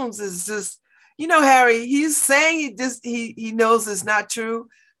Jones is just, Harry, he's saying he knows it's not true,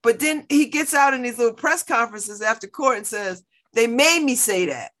 but then he gets out in these little press conferences after court and says, they made me say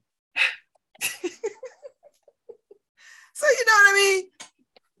that. So, you know what I mean?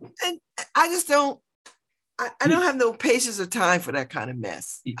 And I just don't have no patience or time for that kind of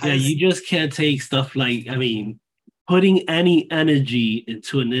mess. Yeah, you just can't take stuff like, putting any energy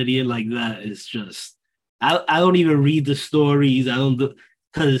into an idiot like that is just, I don't even read the stories. I don't do,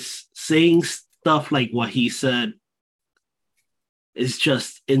 because saying stuff like what he said is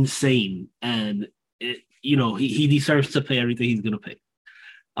just insane. And, he deserves to pay everything he's going to pay.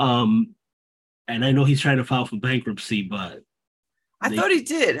 And I know he's trying to file for bankruptcy, but I thought he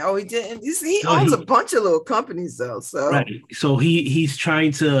did. Oh, he didn't. He owns a bunch of little companies, though. So right. So he's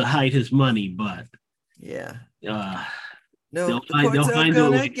trying to hide his money, but yeah. No, the courts are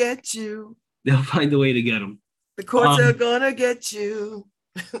gonna get you. They'll find a way to get him. The courts are gonna get you.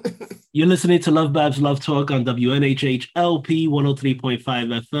 You're listening to Love Babs Love Talk on WNHH LP 103.5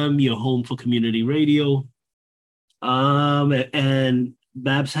 FM, your home for community radio. And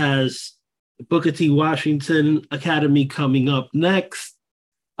Babs has Booker T. Washington Academy coming up next.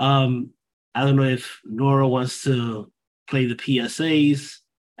 I don't know if Nora wants to play the PSAs,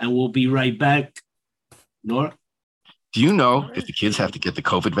 and we'll be right back. Nora? Do you know if the kids have to get the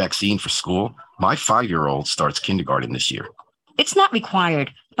COVID vaccine for school? My 5-year-old starts kindergarten this year. It's not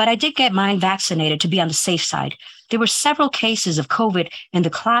required, but I did get mine vaccinated to be on the safe side. There were several cases of COVID in the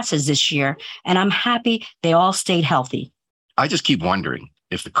classes this year, and I'm happy they all stayed healthy. I just keep wondering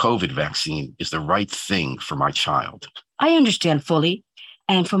if the COVID vaccine is the right thing for my child. I understand fully.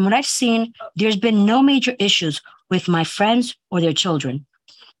 And from what I've seen, there's been no major issues with my friends or their children.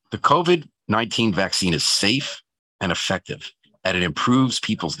 The COVID-19 vaccine is safe and effective, and it improves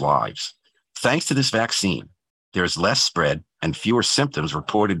people's lives. Thanks to this vaccine, there's less spread and fewer symptoms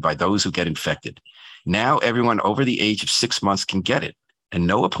reported by those who get infected. Now everyone over the age of 6 months can get it, and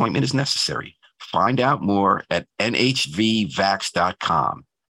no appointment is necessary. Find out more at nhvvax.com,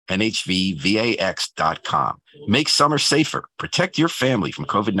 nhvvax.com. Make summer safer. Protect your family from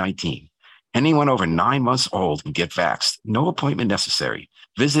COVID-19. Anyone over 9 months old can get vaxxed. No appointment necessary.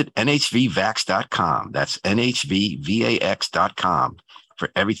 Visit nhvvax.com. That's nhvvax.com for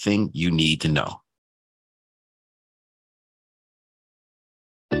everything you need to know.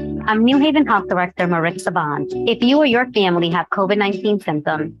 I'm New Haven Health Director Maritza Bond. If you or your family have COVID-19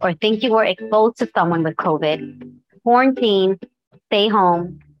 symptoms or think you were exposed to someone with COVID, quarantine, stay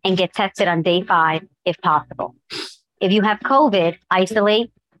home, and get tested on day 5 if possible. If you have COVID,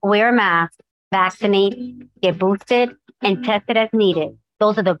 isolate, wear a mask, vaccinate, get boosted, and test it as needed.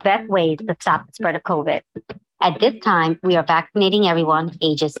 Those are the best ways to stop the spread of COVID. At this time, we are vaccinating everyone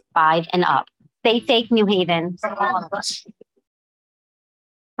ages 5 and up. Stay safe, New Haven.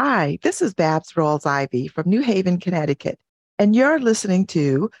 Hi, this is Babs Rawls-Ivy from New Haven, Connecticut, and you're listening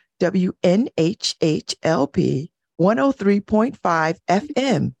to WNHHLP 103.5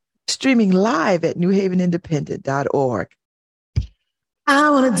 FM, streaming live at newhavenindependent.org. I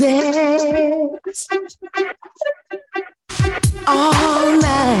want to dance all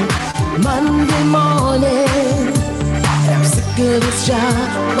night, Monday morning. I'm sick of this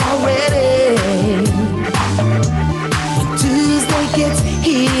job already. When Tuesday gets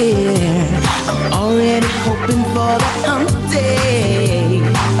here, I'm already hoping for the hump day.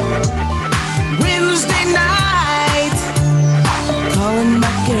 Wednesday night, calling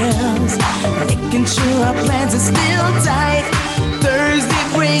my girls, making sure our plans are still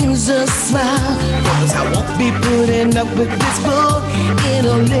lose a smile. Cause I won't be putting up with this bull in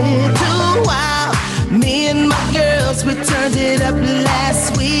a little while. Me and my girls, we turned it up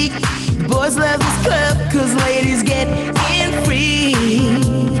last week. Boys love this club cause ladies get in free.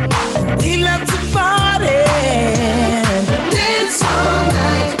 We love to party, dance all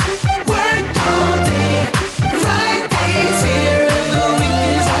night, work all day. Friday's here and the week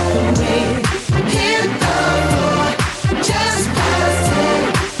is out the way. Hit the floor, just past 10,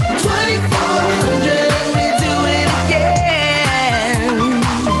 2400 and we do it again.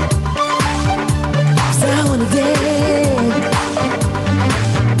 Cause I wanna dance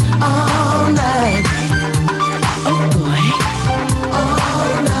all night. Oh boy, all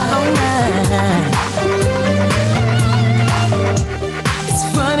night, all night. It's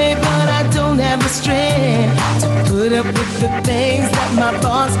funny but I don't have the strength to put up with the things that my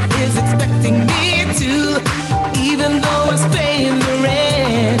boss is expecting me to. Even though it's paying the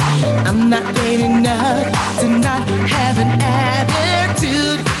rent, I'm not paid enough to not have an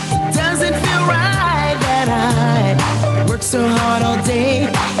attitude. It doesn't feel right that I work so hard all day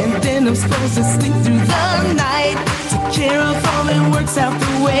and then I'm supposed to sleep through the night. Take care of all that works out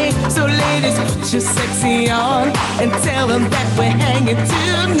the way. So ladies, put your sexy on and tell them that we're hanging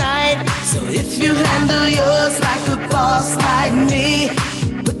tonight. So if you handle yours like a boss like me,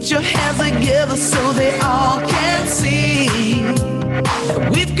 put your hands together so they all can see that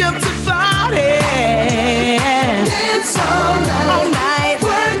we've come to party. Dance all night,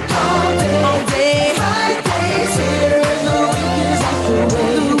 work all day. Friday's here and the week is out the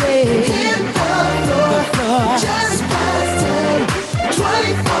way. Hit the floor, just past 10,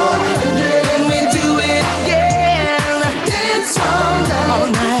 2400 and we do it again. Dance all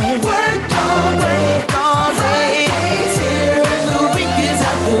night, work all day. Friday's here and the week is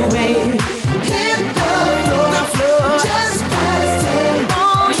out the way. Hit the floor, just past 10,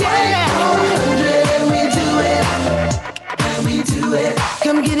 2400 and we do it. And we do it.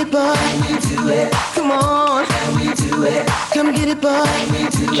 Come get it, boy. And we do it. Come on. And we do it. Come get it, boy. And we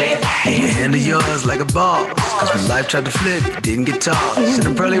do it. Hey, you handle yours like a boss. Cause when life tried to flip, you didn't get tossed. In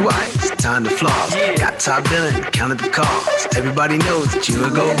the pearly whites, time to floss. Got top billing, counted the cost. Everybody knows that you a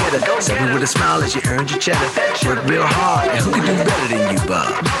go-getter. Seven with a smile as you earned your cheddar. Work real hard, and who could do better than you,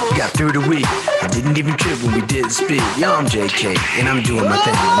 Bob? You got through the week, I didn't even trip when we did speak. Yo, I'm JK, and I'm doing my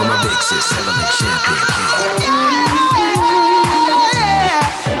thing with my big sis, Evelyn Champagne.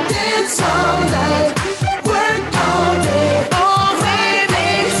 Dance all night, work all day. Oh,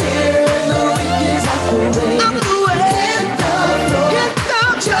 baby's here and the week is out the way. Hit the floor,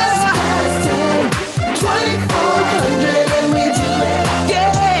 just past 10, 2400 and we do it.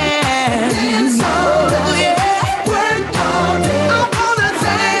 Yeah, dance all night, work all day. I wanna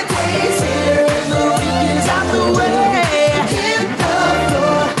say days here and the week is out the way. Hit the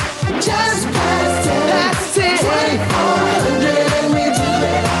floor, just past 10, 2400 and we do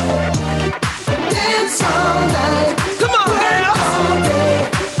it. Dance all night. Come on, girl. All day.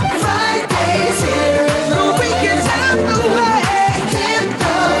 Friday's here and the week is out the way. Hit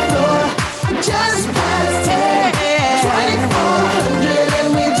the floor, just past 10, 2400 and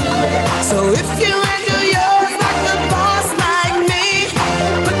we do it. So if you handle yours like a boss like me,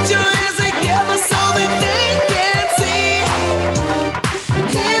 put your hands together so that they can see.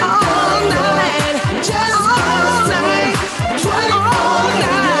 Hit all night, just all night,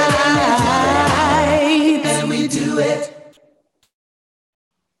 2400 and we do it.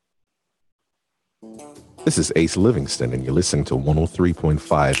 This is Ace Livingston, and you're listening to 103.5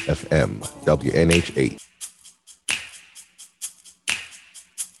 FM, WNH8.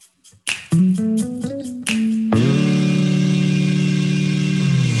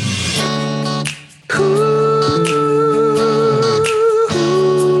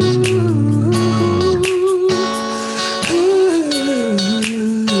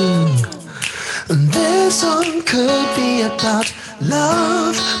 This song could be about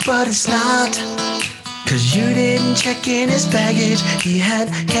love, but it's not. Cause you didn't check in his baggage. He had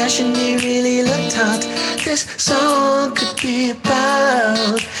cash and he really looked hot. This song could be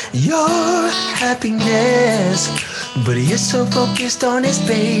about your happiness, but he is so focused on his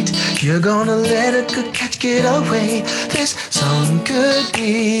bait. You're gonna let a good catch get away. This song could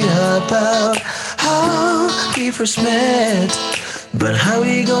be about how we first met, but how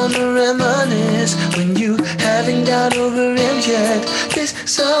we gonna reminisce when you haven't got over him yet? This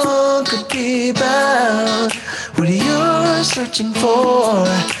song could be about what you're searching for.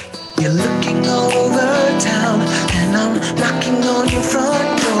 You're looking all over town, and I'm knocking on your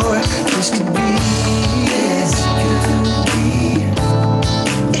front door. This could be, this could be,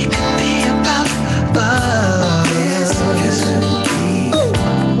 it could be about love. This could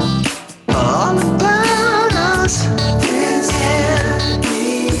be.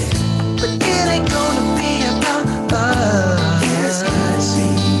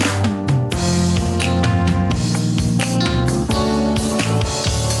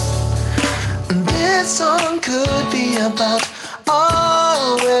 this song could be about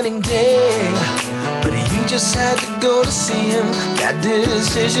our wedding day, but you just had to go to see him. That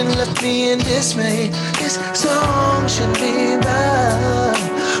decision left me in dismay. This song should be about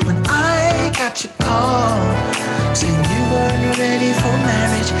when I got your call saying you weren't ready for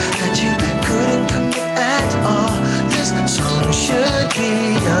marriage, that you couldn't commit at all. This song should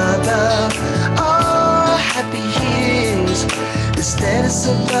be about our happy years. Instead it's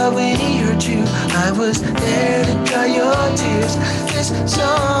about when he hurt you, I was there to dry your tears. This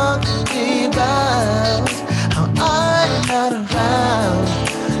song be about how I'm not around.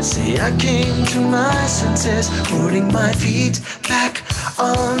 See, I came to my senses, putting my feet back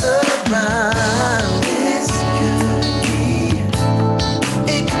on the ground. This could be,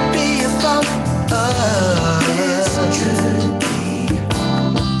 it could be about us. This could be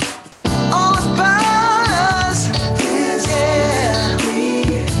all about us. Yeah,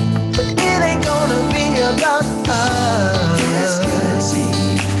 but it ain't gonna be about us. This could be.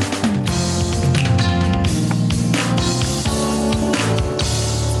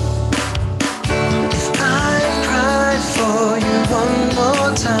 For you one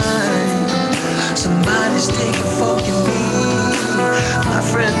more time, somebody's taking for me. My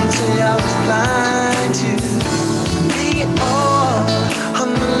friends say I was blind to be all on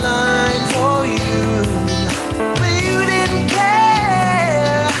the line for you, but you didn't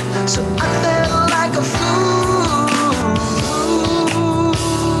care, so I felt like a fool.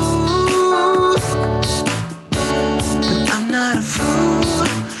 But I'm not a fool,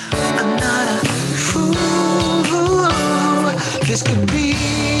 I'm not a fool. This could be,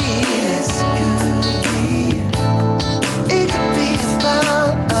 it could be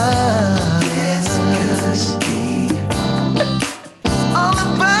about us. This could be all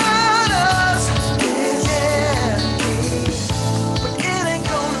about us. Yeah, but it ain't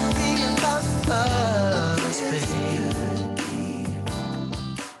gonna be about us, baby.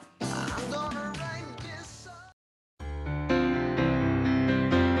 I'm gonna write this song.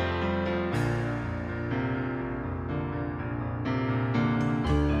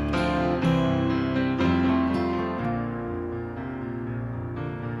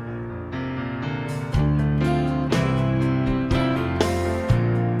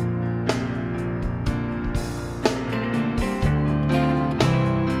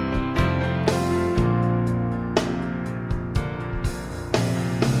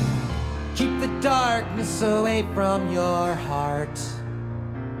 Keep the darkness away from your heart.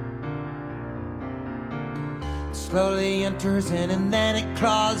 It slowly enters in and then it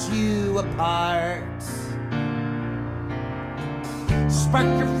claws you apart. Spark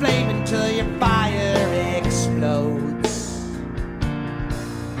your flame until your fire explodes.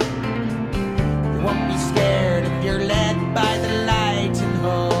 You won't be scared if you're led by the light and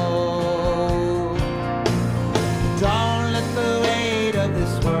hope. Don't let the weight of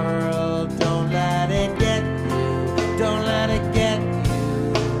this world, don't let it get you, don't let it get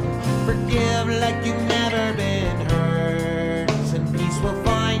you. Forgive like you've never been hurt, and peace will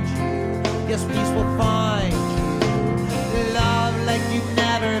find you, yes, peace will find you. Love like you've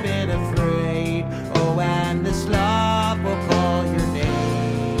never been afraid, oh, and this love will call your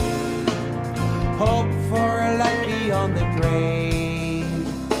name. Hope for a light beyond the grave.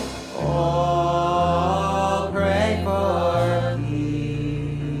 Oh, pray for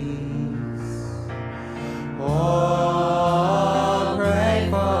peace. Oh, pray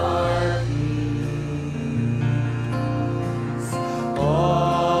for peace. Oh,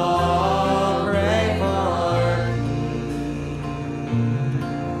 pray for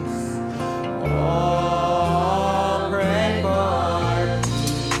peace. Oh, pray for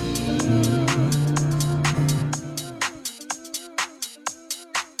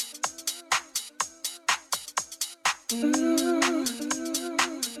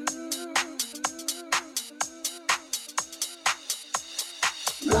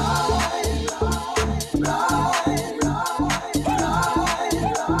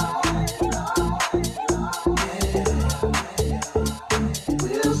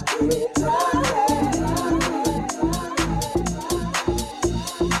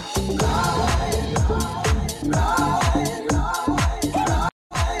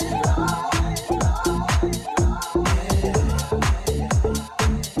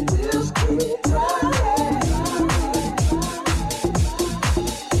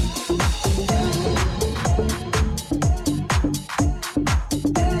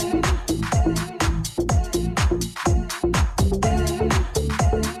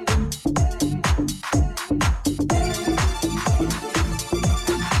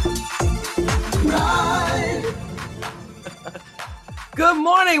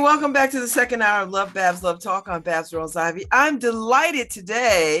morning. Welcome back to the second hour of Love Babs Love Talk on Babs Rawls Ivy. I'm delighted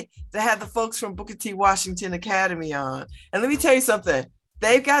today to have the folks from Booker T. Washington Academy on. And let me tell you something.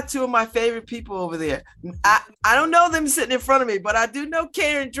 They've got two of my favorite people over there. I don't know them sitting in front of me, but I do know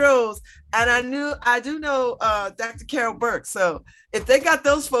Karen Droz, and I do know Dr. Carol Burke. So if they got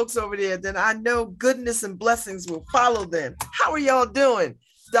those folks over there, then I know goodness and blessings will follow them. How are y'all doing,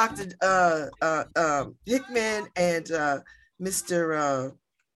 Dr. Hickman and Mr.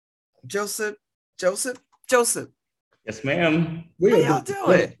 Joseph? Yes, ma'am. How y'all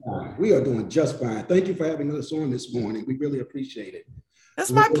doing? We are doing just fine. Thank you for having us on this morning. We really appreciate it. That's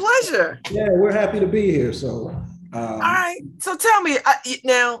my pleasure. Yeah, we're happy to be here. So, all right. So tell me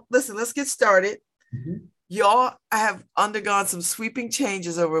now. Listen, let's get started. Mm-hmm. Y'all have undergone some sweeping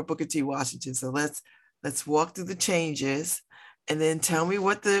changes over at Booker T. Washington. So let's walk through the changes, and then tell me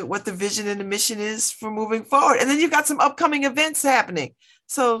what the vision and the mission is for moving forward. And then you got some upcoming events happening.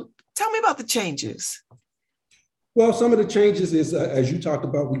 So tell me about the changes. Well, some of the changes is, as you talked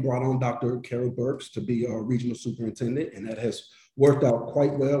about, we brought on Dr. Carol Burks to be our regional superintendent, and that has worked out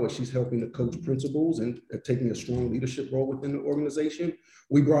quite well as she's helping to coach principals and taking a strong leadership role within the organization.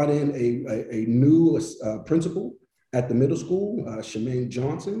 We brought in a new principal at the middle school, Shemaine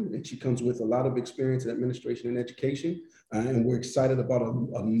Johnson, and she comes with a lot of experience in administration and education. And we're excited about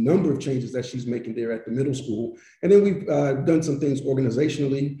a number of changes that she's making there at the middle school. And then we've done some things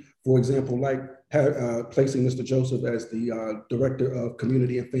organizationally, for example, like placing Mr. Joseph as the Director of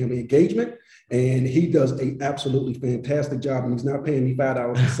Community and Family Engagement. And he does an absolutely fantastic job. And he's not paying me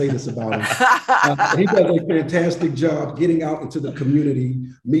 $5 to say this about him. He does a fantastic job getting out into the community,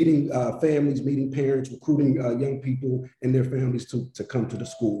 meeting families, meeting parents, recruiting young people and their families to come to the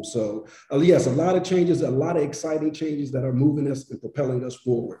school. So yes, a lot of changes, a lot of exciting changes that are moving us and propelling us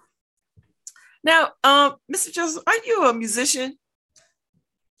forward. Now, Mr. Joseph, are you a musician?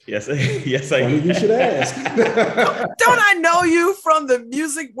 Yes, yes, I am. You should ask. Don't I know you from the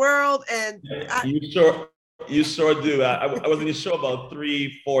music world? And you sure do. I was in your show about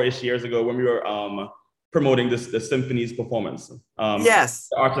 3-4-ish years ago when we were promoting the symphony's performance. Yes.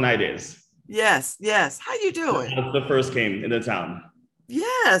 The Art and Ideas. Yes. How you doing? The first came in the town.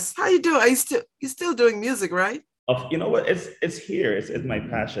 Yes. How you doing? You still doing music, right? You know what? It's here. It's my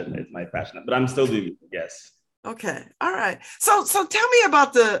passion. It's my passion. But I'm still doing music. Yes. Okay. All right. So tell me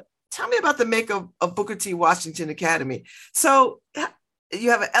about the makeup of Booker T. Washington Academy. So you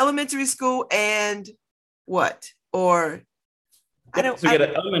have an elementary school and what? Or I don't. So we get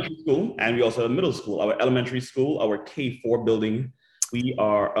an elementary school and we also have a middle school. Our elementary school, our K4 building, we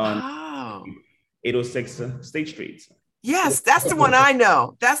are on 806 State Street. Yes, that's the one I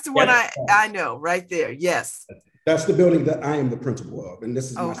know. That's the one I know right there. Yes. That's the building that I am the principal of, and this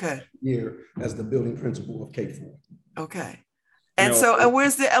is my second year as the building principal of K4. Okay. And and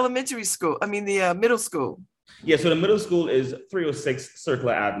where's the elementary school? I mean, the middle school? Yeah, so the middle school is 306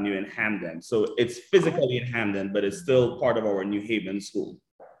 Circular Avenue in Hamden. So it's physically in Hamden, but it's still part of our New Haven school.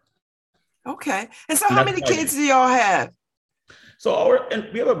 Okay. And so how many kids do y'all have? So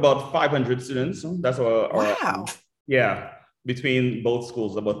we have about 500 students. That's our wow. Yeah. Between both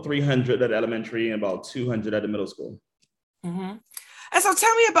schools, about 300 at elementary and about 200 at the middle school. Mm-hmm. And so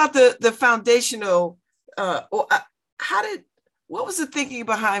tell me about the foundational, what was the thinking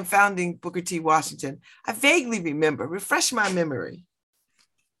behind founding Booker T. Washington? I vaguely remember, refresh my memory.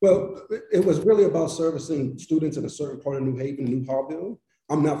 Well, it was really about servicing students in a certain part of New Haven, New Harville.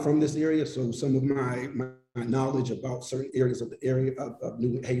 I'm not from this area, so some of my knowledge about certain areas of the area of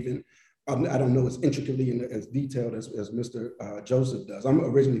New Haven, I don't know as intricately and as detailed as Mr. Joseph does. I'm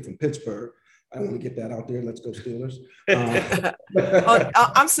originally from Pittsburgh. I want to get that out there. Let's go Steelers.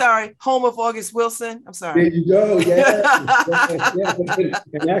 I'm sorry, home of August Wilson. I'm sorry. There you go. Yeah.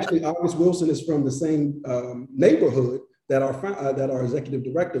 And actually, August Wilson is from the same neighborhood that our executive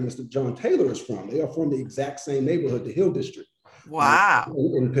director, Mr. John Taylor, is from. They are from the exact same neighborhood, the Hill District. Wow.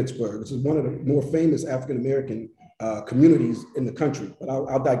 In Pittsburgh. This is one of the more famous African-American communities in the country, but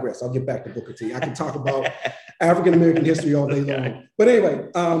I'll digress. I'll get back to Booker T. I can talk about African-American history all day long. But anyway,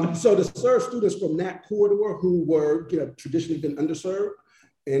 so to serve students from that corridor who were traditionally been underserved.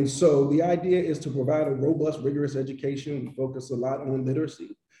 And so the idea is to provide a robust, rigorous education. We focus a lot on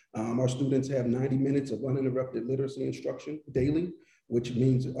literacy. Our students have 90 minutes of uninterrupted literacy instruction daily, which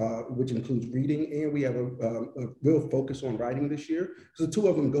includes reading, and we have a real focus on writing this year. So the two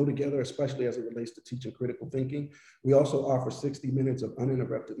of them go together, especially as it relates to teaching critical thinking. We also offer 60 minutes of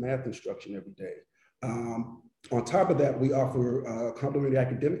uninterrupted math instruction every day. On top of that, we offer complementary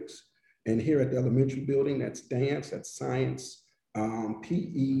academics. And here at the elementary building, that's dance, that's science,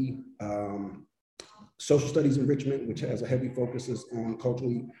 PE, social studies enrichment, which has a heavy focus on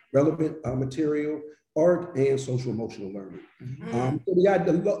culturally relevant material, art, and social emotional learning. So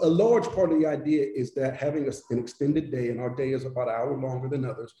a large part of the idea is that having an extended day, and our day is about an hour longer than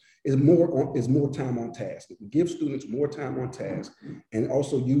others, is more time on task. If we give students more time on task and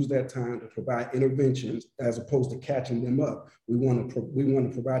also use that time to provide interventions as opposed to catching them up, we want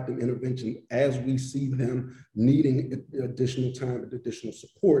to provide them intervention as we see them needing additional time and additional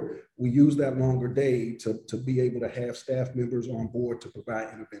support. We use that longer day to be able to have staff members on board to provide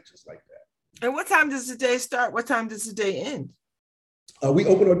interventions like that. And what time does the day start? What time does the day end? We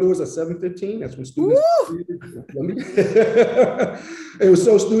open our doors at 7:15. That's when students. And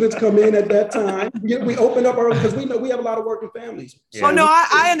so students come in at that time. We open up early because we know we have a lot of working families. Yeah. Oh no,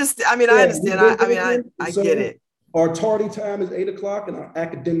 I understand. I mean, I understand. I get it. Our tardy time is 8 o'clock, and our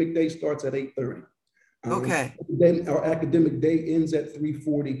academic day starts at 8:30. Okay. Then our academic day ends at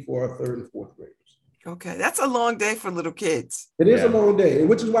 3:40 for our third and fourth graders. Okay, that's a long day for little kids. It is a long day, and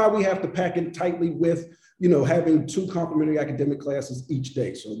which is why we have to pack it tightly with, having 2 complementary academic classes each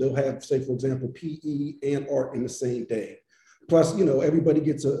day. So they'll have, say, for example, PE and art in the same day. Plus, everybody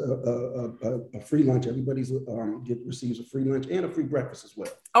gets a free lunch. Everybody receives a free lunch and a free breakfast as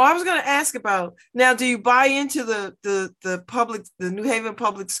well. Oh, I was going to ask about, now, do you buy into the New Haven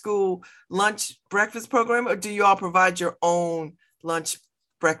Public School lunch breakfast program, or do you all provide your own lunch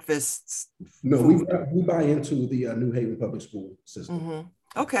breakfasts? No, we buy into the New Haven Public School system.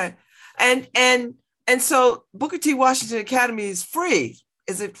 Mm-hmm. Okay, and so Booker T. Washington Academy is free.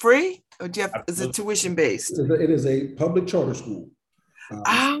 Is it free, or is it tuition based? It is a public charter school.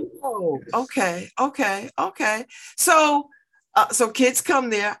 Okay. So kids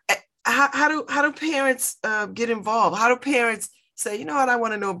come there. How do parents get involved? How do parents say, you know what, I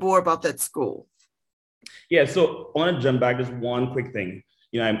want to know more about that school? Yeah, so I want to jump back just one quick thing.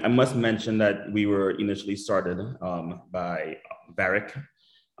 I must mention that we were initially started by Varick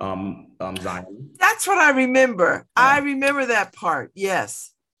Zion. That's what I remember. I remember that part.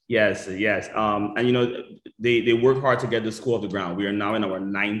 Yes. Yes. And they worked hard to get the school off the ground. We are now in our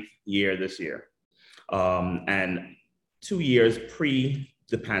 9th year this year, and 2 years pre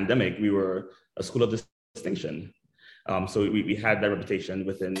the pandemic, we were a school of distinction. So we had that reputation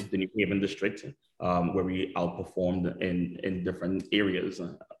within the New Haven district, where we outperformed in different areas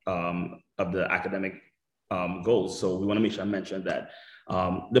of the academic goals. So we want to make sure I mention that.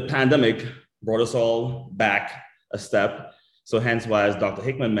 The pandemic brought us all back a step. So hence why, as Dr.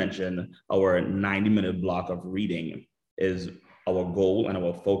 Hickman mentioned, our 90-minute block of reading is our goal and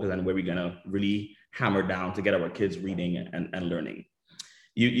our focus, and where we're gonna really hammer down to get our kids reading and learning.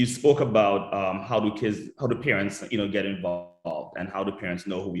 You spoke about how do parents get involved, and how do parents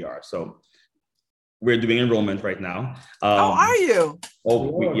know who we are. So we're doing enrollment right now. Are you?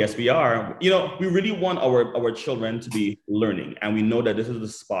 Yes, we are. We really want our children to be learning, and we know that this is the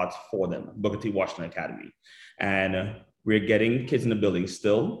spot for them, Booker T. Washington Academy. And we're getting kids in the building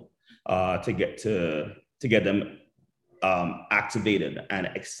still to get them activated and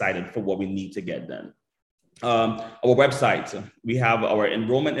excited for what we need to get them. Our website, we have our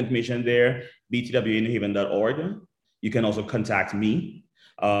enrollment information there, btwnewhaven.org. You can also contact me,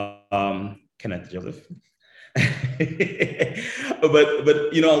 Kenneth Joseph. but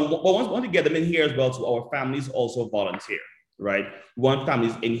we want to get them in here as well, so our families also volunteer, right? We want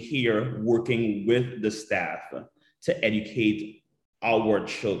families in here working with the staff to educate our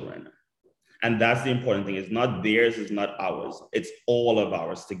children. And that's the important thing. It's not theirs, it's not ours. It's all of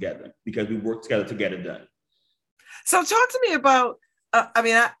ours together, because we work together to get it done. So talk to me about,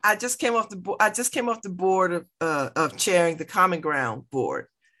 I just came off the board of chairing the Common Ground board.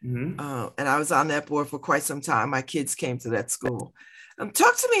 Mm-hmm. And I was on that board for quite some time. My kids came to that school.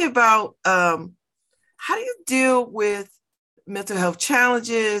 Talk to me about how do you deal with mental health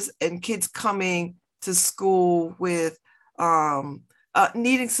challenges and kids coming to school with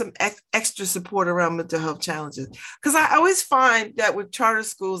needing some extra support around mental health challenges? Because I always find that with charter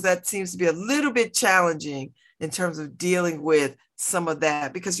schools, that seems to be a little bit challenging in terms of dealing with some of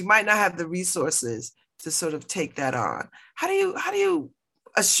that, because you might not have the resources to sort of take that on. How do you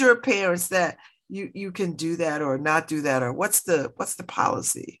assure parents that you can do that or not do that, or what's the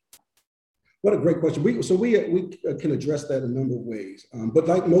policy? What a great question. We can address that a number of ways. But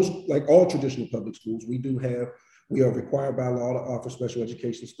like all traditional public schools, we are required by law to offer special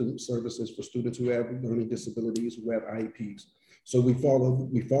education student services for students who have learning disabilities, who have IEPs. So we follow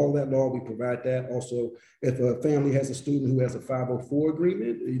that law, we provide that. Also, if a family has a student who has a 504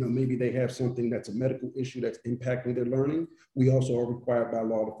 agreement, maybe they have something that's a medical issue that's impacting their learning, we also are required by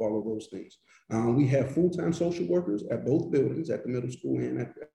law to follow those things. We have full-time social workers at both buildings, at the middle school and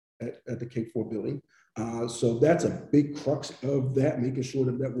at the K-4 building. So that's a big crux of that, making sure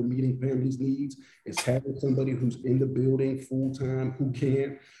that we're meeting families' needs, is having somebody who's in the building full-time who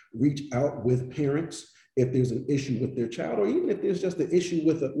can reach out with parents if there's an issue with their child, or even if there's just an issue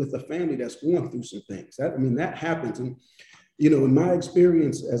with a family that's going through some things. That happens. And in my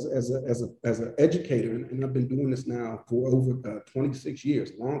experience as an educator, and I've been doing this now for over 26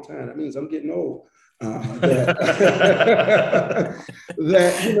 years, a long time. That means I'm getting old. That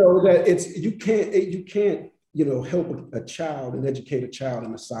it's you can't help a child and educate a child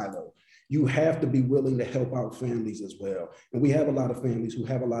in a silo. You have to be willing to help out families as well. And we have a lot of families who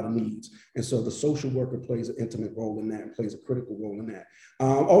have a lot of needs. And so the social worker plays an intimate role in that and plays a critical role in that.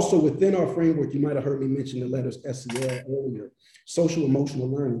 Also within our framework, you might have heard me mention the letters SEL earlier. Social emotional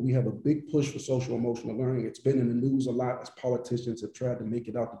learning. We have a big push for social emotional learning. It's been in the news a lot as politicians have tried to make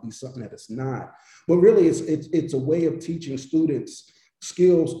it out to be something that it's not. But really it's a way of teaching students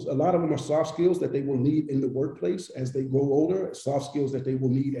skills. A lot of them are soft skills that they will need in the workplace as they grow older, soft skills that they will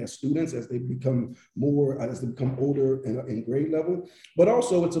need as students as they become older in grade level. But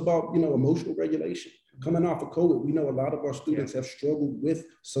also it's about, emotional regulation. Coming off of COVID, we know a lot of our students have struggled with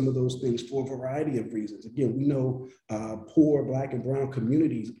some of those things for a variety of reasons. Again, we know poor Black and brown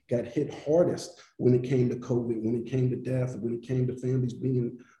communities got hit hardest when it came to COVID, when it came to death, when it came to families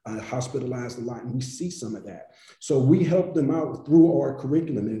being hospitalized a lot, and we see some of that. So we help them out through our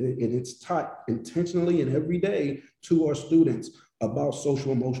curriculum, and it's taught intentionally and every day to our students about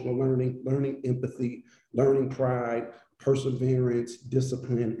social emotional learning, learning empathy, learning pride, perseverance,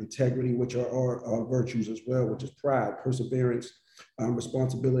 discipline, integrity, which are our virtues as well, which is pride, perseverance,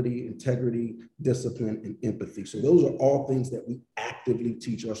 responsibility, integrity, discipline, and empathy. So those are all things that we actively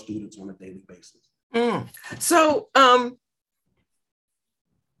teach our students on a daily basis. So,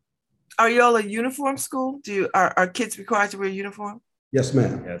 are y'all a uniform school? Are kids required to wear a uniform? Yes,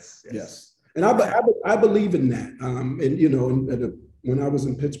 ma'am. Yes. And I believe in that. When I was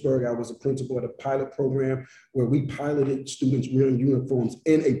in Pittsburgh, I was a principal at a pilot program where we piloted students wearing uniforms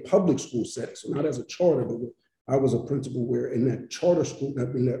in a public school setting. So not as a charter, but I was a principal where in that charter school,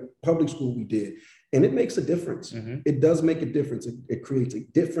 in that public school we did. And it makes a difference. Mm-hmm. It does make a difference. It creates a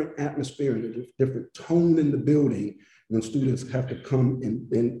different atmosphere and a different tone in the building when students have to come and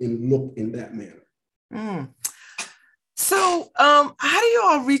look in that manner. So how do you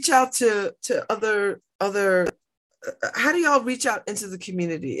all reach out to other how do y'all reach out into the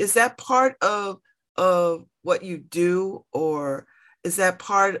community? Is that part of what you do, or is that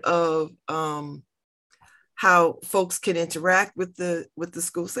part of how folks can interact with the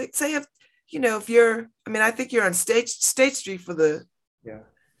school? Say if you're, I think you're on State Street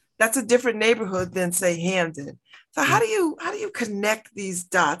that's a different neighborhood than say Hampden. So how do you connect these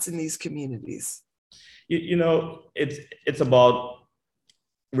dots in these communities? It's about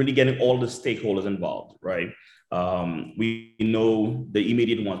really getting all the stakeholders involved, right? We know the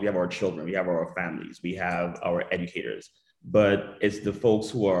immediate ones. We have our children, we have our families, we have our educators, but it's the folks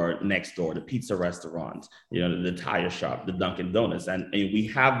who are next door, the pizza restaurants, the tire shop, the Dunkin' Donuts. And we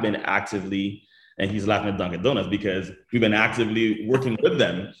have been actively, and he's laughing at Dunkin' Donuts because we've been actively working with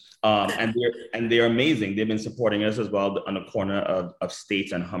them. And they're amazing. They've been supporting us as well on the corner of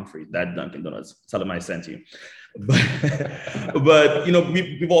States and Humphrey, that Dunkin' Donuts. Tell them I sent you. But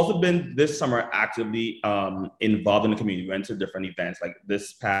we've also been this summer actively involved in the community. We went to different events. Like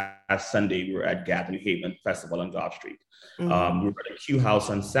this past Sunday, we were at Gap New Haven Festival on Gulf Street. Mm-hmm. We were at the Q House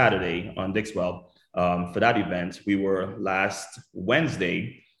on Saturday on Dixwell for that event. We were last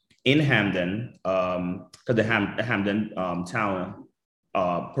Wednesday in Hampden because the Hampden town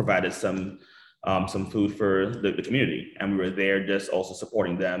provided some food for the community. And we were there just also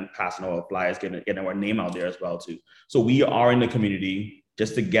supporting them, passing our flyers, getting our name out there as well too. So we are in the community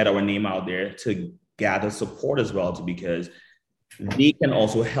just to get our name out there, to gather support as well too, because they can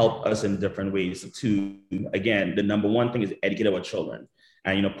also help us in different ways to, again, the number one thing is educate our children.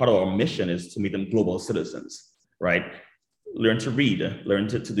 And, part of our mission is to make them global citizens, right? Learn to read, learn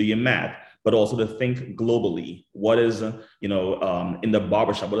to do your math, but also to think globally. What is, in the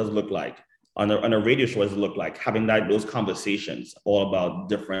barbershop, what does it look like? On a radio show, what does it look like? Having those conversations all about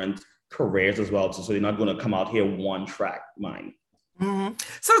different careers as well. So they're not going to come out here one track mind. Mm-hmm.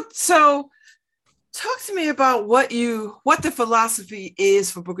 So talk to me about what the philosophy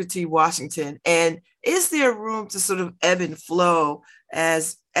is for Booker T. Washington. And is there room to sort of ebb and flow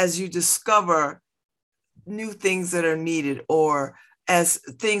as you discover new things that are needed, or as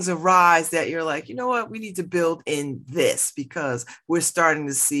things arise that you're like, you know what, we need to build in this because we're starting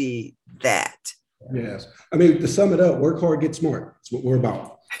to see that? Yes. To sum it up, work hard, get smart. That's what we're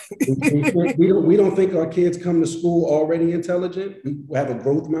about. we don't think our kids come to school already intelligent. We have a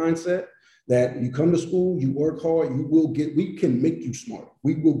growth mindset. that you come to school, you work hard, we can make you smart.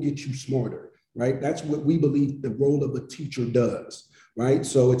 We will get you smarter, right? That's what we believe the role of a teacher does, right?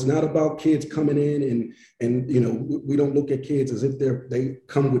 So it's not about kids coming in and we don't look at kids as if they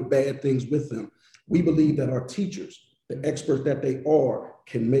come with bad things with them. We believe that our teachers, the experts that they are,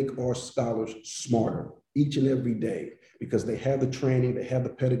 can make our scholars smarter each and every day because they have the training, they have the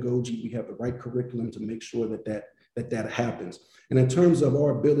pedagogy, we have the right curriculum to make sure that happens. And in terms of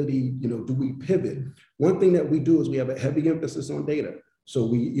our ability, do we pivot? One thing that we do is we have a heavy emphasis on data. So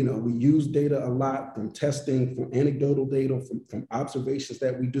we use data a lot, from testing, from anecdotal data, from observations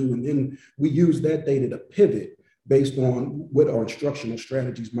that we do. And then we use that data to pivot based on what our instructional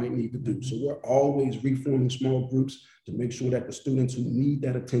strategies might need to do. So we're always reforming small groups to make sure that the students who need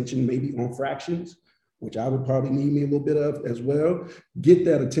that attention, maybe on fractions, which I would probably need me a little bit of as well, get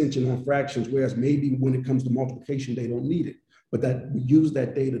that attention on fractions, whereas maybe when it comes to multiplication, they don't need it. But that we use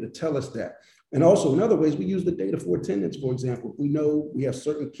that data to tell us that. And also in other ways, we use the data for attendance, for example. If we know we have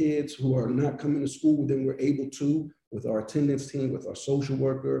certain kids who are not coming to school, then we're able to, with our attendance team, with our social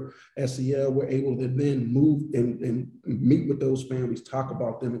worker, SEL, we're able to then move and meet with those families, talk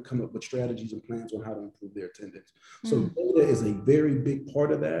about them, and come up with strategies and plans on how to improve their attendance. So data is a very big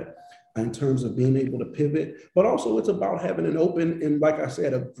part of that in terms of being able to pivot, but also it's about having an open and, like I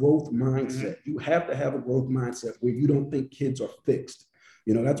said, a growth mindset. You have to have a growth mindset where you don't think kids are fixed.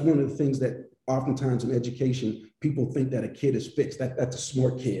 That's one of the things that oftentimes in education, people think that a kid is fixed. That's a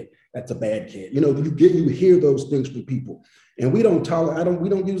smart kid. That's a bad kid. You hear those things from people, and we don't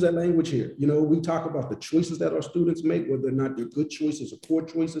use that language here. We talk about the choices that our students make, whether or not they're good choices or poor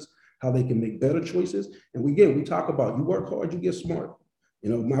choices, how they can make better choices. And we talk about, you work hard, you get smart.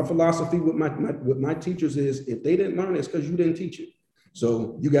 My philosophy with my teachers is, if they didn't learn it, it's because you didn't teach it.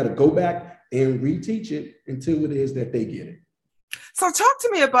 So you got to go back and reteach it until it is that they get it. So talk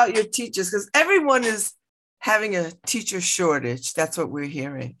to me about your teachers, because everyone is having a teacher shortage. That's what we're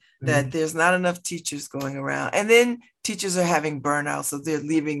hearing, that there's not enough teachers going around. And then teachers are having burnout, so they're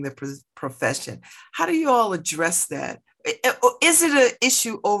leaving the profession. How do you all address that? Is it an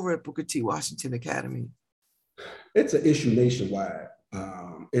issue over at Booker T. Washington Academy? It's an issue nationwide.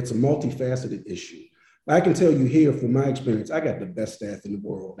 It's a multifaceted issue. I can tell you here from my experience, I got the best staff in the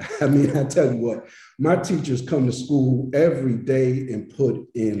world. I mean, I tell you what, my teachers come to school every day and put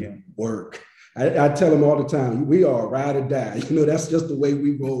in work. I tell them all the time, we are ride or die. That's just the way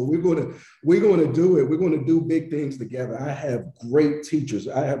we roll. We're going to do it. We're going to do big things together. I have great teachers.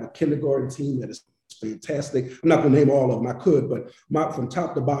 I have a kindergarten team that is fantastic. I'm not going to name all of them. I could, but from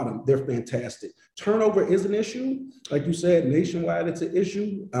top to bottom, they're fantastic. Turnover is an issue. Like you said, nationwide, it's an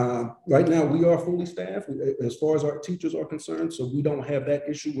issue. Right now, we are fully staffed as far as our teachers are concerned. So we don't have that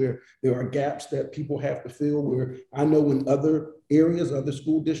issue where there are gaps that people have to fill, where I know in other areas, other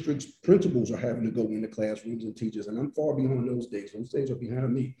school districts, principals are having to go into classrooms and teachers. And I'm far beyond those days. Those days are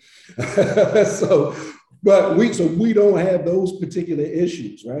behind me. So we don't have those particular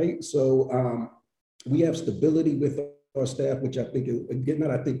issues, right? So we have stability with our staff, which I think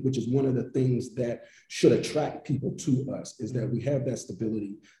which is one of the things that should attract people to us, is that we have that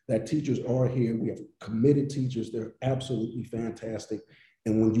stability, that teachers are here. We have committed teachers. They're absolutely fantastic.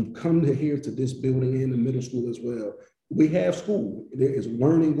 And when you come to this building in the middle school as well, we have school. There is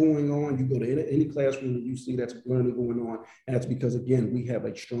learning going on. You go to any classroom and you see that's learning going on. And that's because, again, we have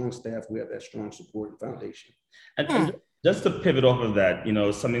a strong staff. We have that strong support and foundation. And just to pivot off of that,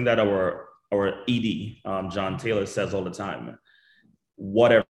 something that our ED, John Taylor, says all the time,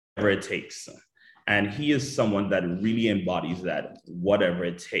 whatever it takes. And he is someone that really embodies that, whatever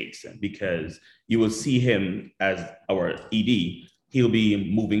it takes, because you will see him as our ED. He'll be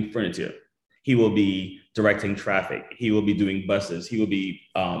moving furniture. He will be directing traffic. He will be doing buses. He will be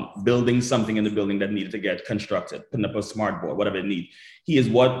building something in the building that needed to get constructed, putting up a smart board, whatever it needs. He is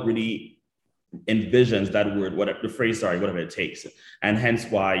what really envisions that word, whatever it takes. And hence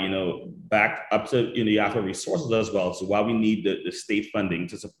why, back up to, you have resources as well. So while we need the state funding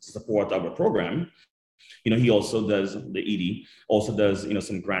to support our program, he also does, the ED also does,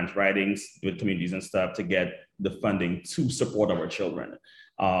 some grant writings with communities and stuff to get the funding to support our children.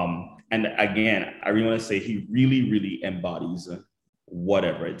 And again, I really want to say he really, really embodies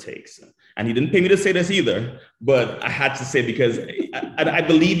whatever it takes. And he didn't pay me to say this either, but I had to say, because I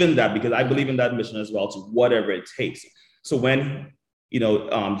believe in that, because I believe in that mission as well, to whatever it takes. So when,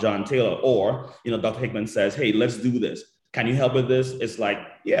 John Taylor or, Dr. Hickman says, hey, let's do this. Can you help with this? It's like,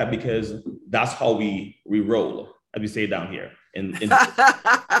 yeah, because that's how we roll, as we say down here. We roll.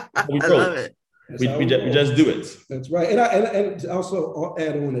 I love it. We just do it. That's right. And also I'll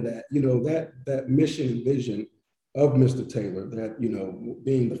add on to that, that mission and vision of Mr. Taylor, that, you know,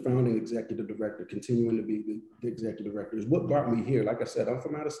 being the founding executive director, continuing to be the executive director is what brought me here. Like I said, I'm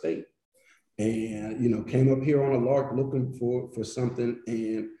from out of state, and, you know, came up here on a lark looking for something,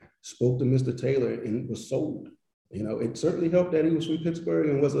 and spoke to Mr. Taylor and was sold. You know, it certainly helped that he was from Pittsburgh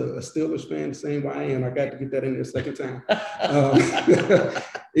and was a Steelers fan, the same way I am. I got to get that in there a second time.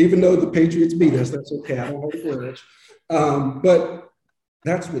 Even though the Patriots beat us, that's okay. I don't hold a grudge. But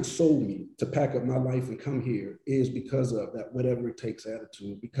that's what sold me to pack up my life and come here, is because of that whatever it takes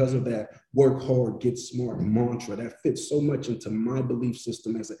attitude, because of that work hard, get smart mantra that fits so much into my belief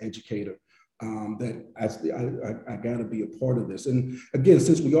system as an educator. That I got to be a part of this. And again,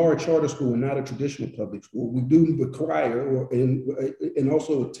 since we are a charter school and not a traditional public school, we do require and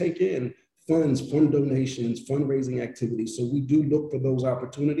also take in funds, fund donations, fundraising activities. So we do look for those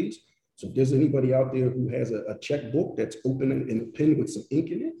opportunities. So if there's anybody out there who has a checkbook that's open and a pen with some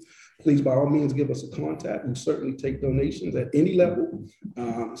ink in it, please, by all means, give us a contact. We certainly take donations at any level.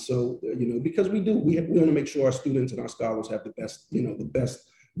 So, you know, because we want to make sure our students and our scholars have the best, you know, the best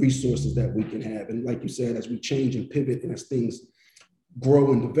resources that we can have. And like you said, as we change and pivot and as things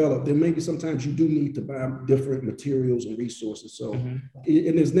grow and develop, then maybe sometimes you do need to buy different materials and resources. So, and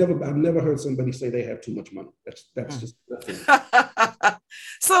I've never heard somebody say they have too much money. That's just.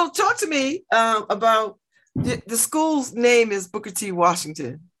 So talk to me about the school's name is Booker T.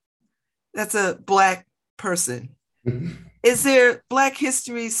 Washington. That's a Black person. Is there Black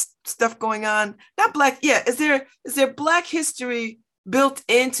history stuff going on? Not Black, yeah. Is there Black history built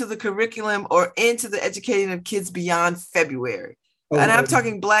into the curriculum or into the educating of kids beyond February? And I'm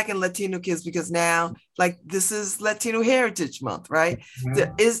talking Black and Latino kids, because now, like, this is Latino Heritage Month, right?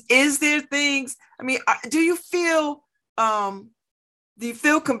 Is there things, I mean, do you feel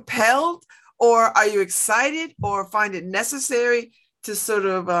compelled, or are you excited or find it necessary to sort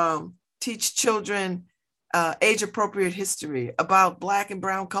of teach children age-appropriate history about Black and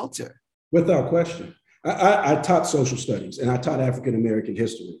Brown culture? Without question. I taught social studies and I taught African-American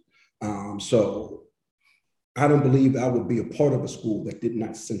history. So I don't believe I would be a part of a school that did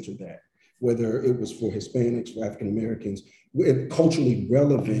not center that, whether it was for Hispanics, for African-Americans. Culturally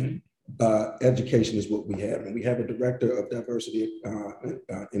relevant education is what we have. And we have a director of diversity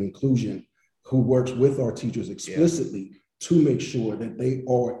and inclusion who works with our teachers explicitly to make sure that they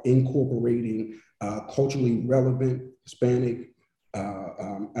are incorporating culturally relevant Hispanic,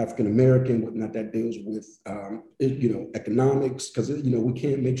 African-American, whatnot, that deals with, you know, economics, because, you know, we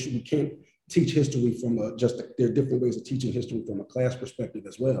can't teach history from there are different ways of teaching history from a class perspective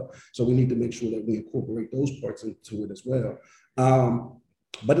as well. So we need to make sure that we incorporate those parts into it as well.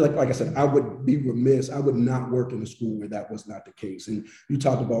 But like I said, I would be remiss, I would not work in a school where that was not the case. And you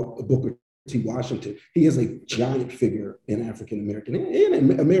talked about Booker T. Washington. He is a giant figure in African-American and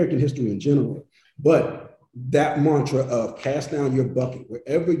in American history in general. But that mantra of cast down your bucket,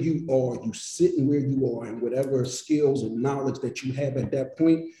 wherever you are, you sit in where you are, and whatever skills and knowledge that you have at that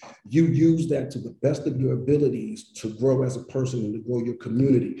point, you use that to the best of your abilities to grow as a person and to grow your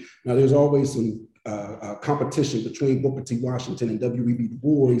community. Now, there's always some competition between Booker T. Washington and W.E.B. Du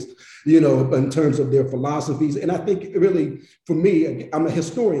Bois, you know, in terms of their philosophies. And I think really, for me, I'm a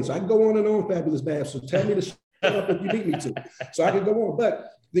historian, so I can go on and on, Fabulous Babs. So tell me to shut up if you need me to. So I can go on.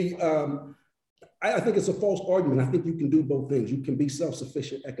 But I think it's a false argument. I think you can do both things. You can be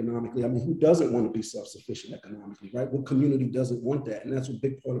self-sufficient economically. I mean, who doesn't want to be self-sufficient economically, right? What community doesn't want that? And that's what a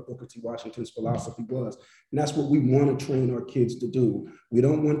big part of Booker T. Washington's philosophy was. And that's what we want to train our kids to do. We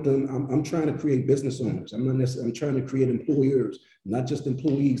don't want them, I'm trying to create business owners. I'm trying to create employers, not just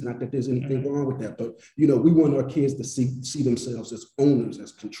employees, not that there's anything wrong with that, but, you know, we want our kids to see themselves as owners,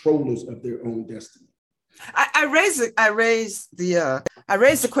 as controllers of their own destiny. I raised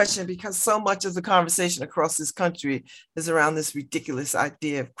the question because so much of the conversation across this country is around this ridiculous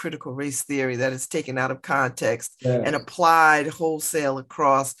idea of critical race theory that is taken out of context and applied wholesale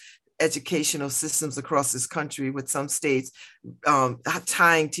across educational systems across this country, with some states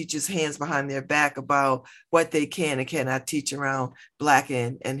tying teachers' hands behind their back about what they can and cannot teach around Black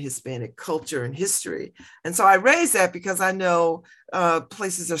and Hispanic culture and history. And so I raise that because I know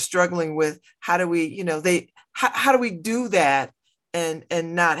places are struggling with how do we, you know, how do we do that and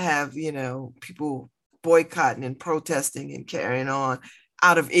not have, you know, people boycotting and protesting and carrying on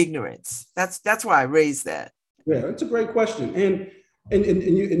out of ignorance. That's why I raised that. Yeah, it's a great question. And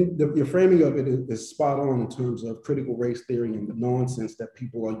your framing of it is spot on in terms of critical race theory and the nonsense that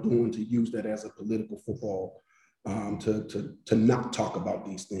people are doing to use that as a political football to not talk about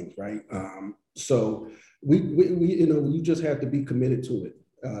these things, right? So we you know, you just have to be committed to it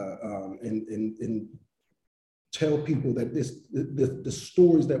and tell people that the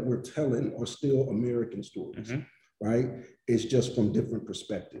stories that we're telling are still American stories. right? It's just from different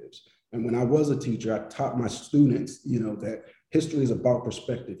perspectives. And when I was a teacher, I taught my students, that history is about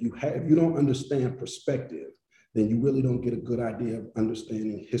perspective. If you don't understand perspective, then you really don't get a good idea of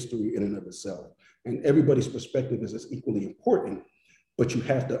understanding history in and of itself. And everybody's perspective is as equally important, but you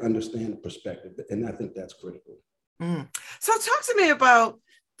have to understand the perspective. And I think that's critical. So talk to me about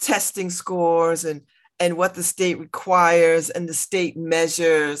testing scores and what the state requires and the state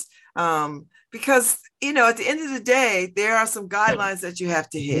measures. Because, at the end of the day, there are some guidelines that you have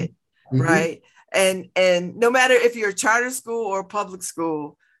to hit, right? And no matter if you're a charter school or a public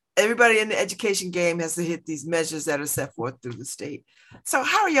school, everybody in the education game has to hit these measures that are set forth through the state. So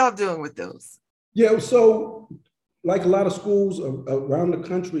how are y'all doing with those? Yeah, so like a lot of schools around the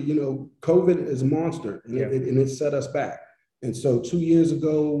country, COVID is a monster and it set us back. And so 2 years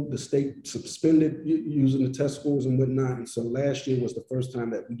ago, the state suspended using the test scores and whatnot. And so last year was the first time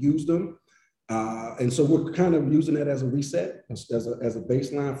that we used them. And so we're kind of using that as a reset, as a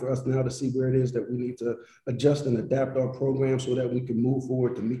baseline for us now to see where it is that we need to adjust and adapt our program so that we can move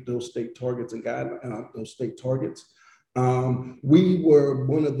forward to meet those state targets and those state targets. We were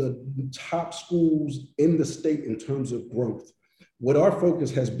one of the top schools in the state in terms of growth. What our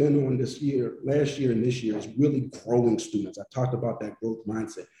focus has been on last year and this year is really growing students. I talked about that growth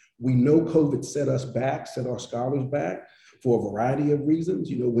mindset. We know COVID set our scholars back for a variety of reasons.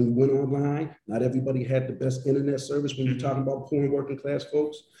 When you went online, not everybody had the best internet service when you're talking about poor and working class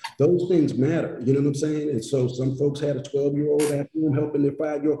folks. Those things matter, you know what I'm saying? And so some folks had a 12-year-old at home helping their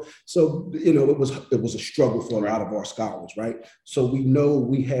 5-year-old. So, it was a struggle for a lot of our scholars, right? So we know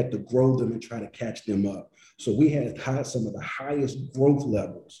we had to grow them and try to catch them up. So we had some of the highest growth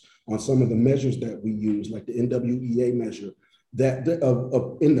levels on some of the measures that we use, like the NWEA measure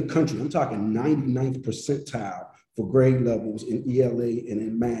in the country. I'm talking 99th percentile for grade levels in ELA and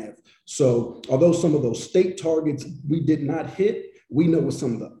in math. So although some of those state targets we did not hit, we know with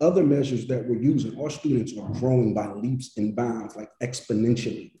some of the other measures that we're using, our students are growing by leaps and bounds, like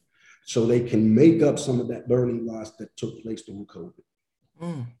exponentially. So they can make up some of that learning loss that took place during COVID.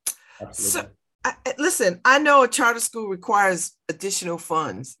 So, listen, I know a charter school requires additional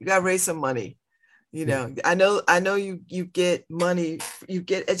funds. You got to raise some money. I know you get money, you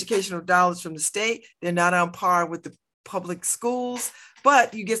get educational dollars from the state. They're not on par with the public schools,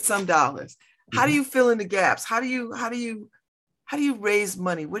 but you get some dollars. How do you fill in the gaps? How do you raise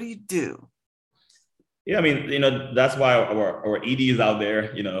money? What do you do? Yeah, I mean, that's why our ED is out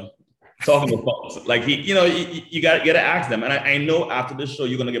there, talking with folks. Like you got to ask them. And I know after this show,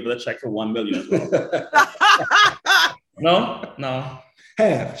 you're going to give us a check for $1 million as well. No.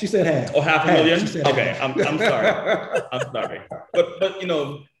 Half. She said half. Oh, half a million? Okay, I'm sorry. I'm sorry.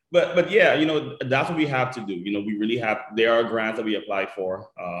 But yeah, that's what we have to do. We really have, there are grants that we apply for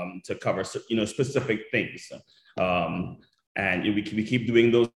to cover, specific things. And we keep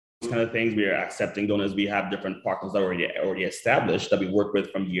doing those kind of things. We are accepting donors. We have different partners that are already established that we work with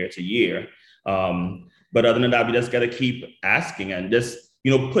from year to year. But other than that, we just got to keep asking and just,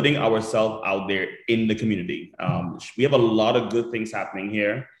 putting ourselves out there in the community. We have a lot of good things happening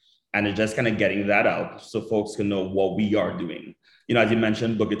here, and it's just kind of getting that out so folks can know what we are doing. As you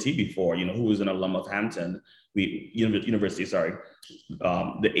mentioned Booker T before, who is an alum of Hampton, University,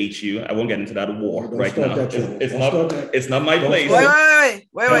 the HU. I won't get into that war right now. It's not my place.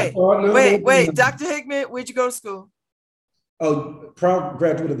 Wait. Dr. Hickman, where'd you go to school? Oh, proud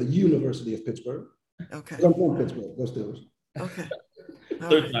graduate of the University of Pittsburgh. Okay. I'm from Pittsburgh. Go Steelers. Okay.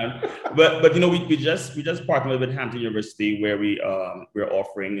 Third time, but we just partnered with Hampton University where we're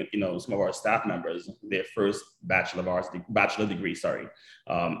offering some of our staff members their first bachelor degree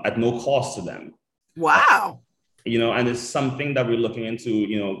at no cost to them. Wow. And it's something that we're looking into.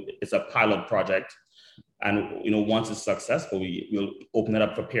 It's a pilot project, and once it's successful, we'll open it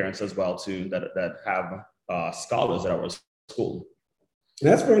up for parents as well too that have scholars at our school.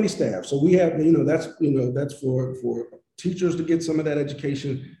 And that's for any staff. So we have that's for teachers to get some of that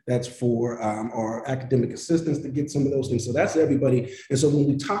education. That's for our academic assistants to get some of those things. So that's everybody. And so when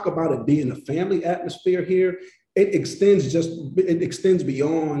we talk about it being a family atmosphere here, it extends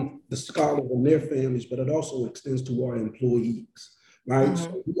beyond the scholars and their families, but it also extends to our employees, right? Mm-hmm.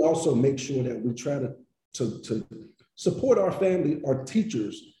 So we also make sure that we try to support our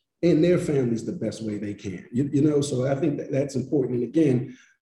teachers and their families the best way they can. So I think that's important. And again,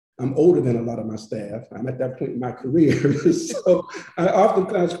 I'm older than a lot of my staff. I'm at that point in my career. So I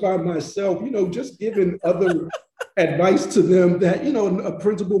oftentimes find myself, just giving other advice to them that, a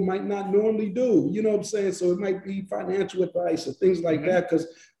principal might not normally do, you know what I'm saying? So it might be financial advice or things like that. Cause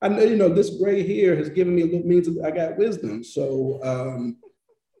I know, this gray hair has given me a little means I got wisdom. So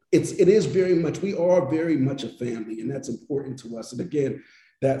it is very much, we are very much a family, and that's important to us. And again,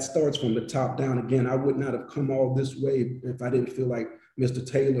 that starts from the top down. Again, I would not have come all this way if I didn't feel like Mr.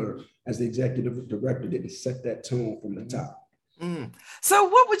 Taylor, as the executive director, didn't set that tone from the top. So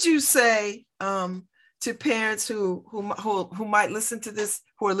what would you say to parents who might listen to this,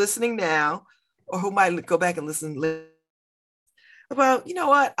 who are listening now, or who might go back and listen about, you know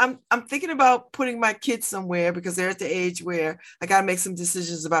what, I'm thinking about putting my kids somewhere because they're at the age where I got to make some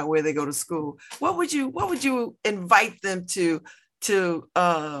decisions about where they go to school. What would you invite them to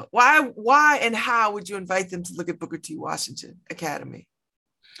why and how would you invite them to look at Booker T. Washington Academy?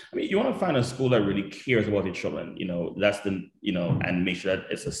 I mean, you want to find a school that really cares about your children, and make sure that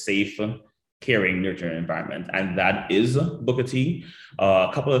it's a safe, caring, nurturing environment. And that is Booker T. A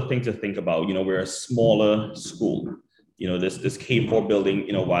couple of things to think about. We're a smaller school. This K4 building,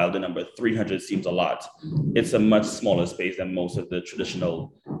 while the number 300 seems a lot, it's a much smaller space than most of the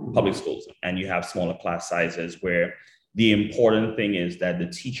traditional public schools. And you have smaller class sizes where the important thing is that the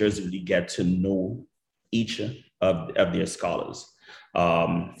teachers really get to know each of their scholars.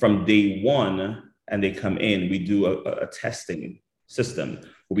 From day one, and they come in, we do a testing system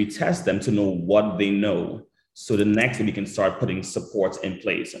where we test them to know what they know. So the next thing we can start putting supports in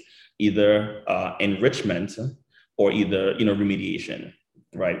place, either enrichment or either remediation,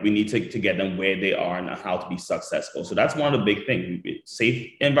 right? We need to get them where they are and how to be successful. So that's one of the big things.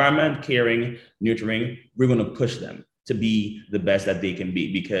 Safe environment, caring, nurturing, we're going to push them to be the best that they can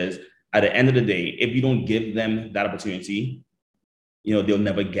be, because at the end of the day, if you don't give them that opportunity, they'll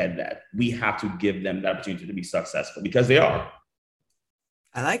never get that. We have to give them that opportunity to be successful because they are.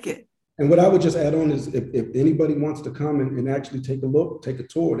 I like it. And what I would just add on is if anybody wants to come and actually take a look, take a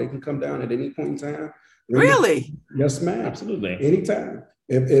tour, they can come down at any point in time. Really? Yes, ma'am. Absolutely. Anytime.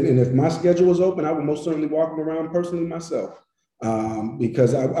 If my schedule is open, I would most certainly walk them around personally myself,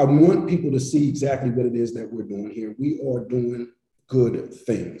 because I want people to see exactly what it is that we're doing here. We are doing good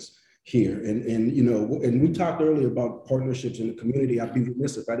things here. And we talked earlier about partnerships in the community. I'd be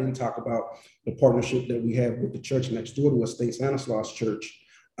remiss if I didn't talk about the partnership that we have with the church next door to us, St. Stanislaus Church.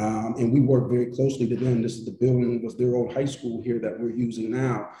 And we work very closely to them. This is the building, was their old high school here that we're using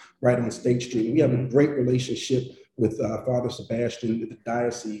now, right on State Street. And we have a great relationship with Father Sebastian, with the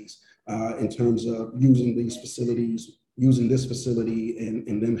diocese, in terms of using these facilities, using this facility,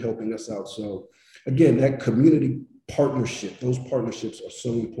 and them helping us out. So again, that community partnership, those partnerships are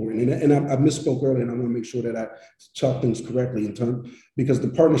so important. And I misspoke earlier, and I want to make sure that I chop things correctly in terms, because the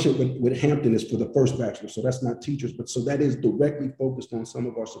partnership with Hampton is for the first bachelor. So that's not teachers, but so that is directly focused on some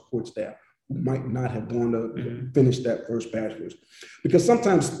of our support staff who might not have gone to finish that first bachelor's. Because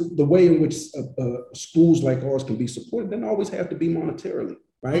sometimes the way in which schools like ours can be supported doesn't always have to be monetarily.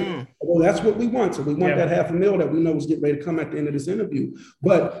 Right? Well, that's what we want. So we want that $500,000 that we know is getting ready to come at the end of this interview.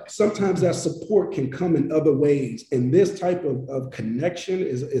 But sometimes that support can come in other ways. And this type of connection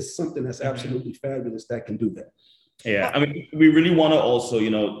is something that's absolutely fabulous that can do that. Yeah, I mean, we really want to also, we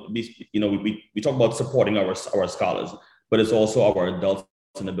talk about supporting our scholars, but it's also our adults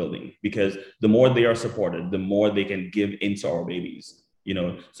in the building, because the more they are supported, the more they can give into our babies.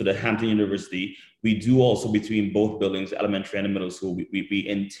 So the Hampton University, we do also, between both buildings, elementary and middle school, we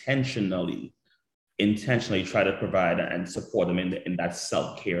intentionally try to provide and support them in that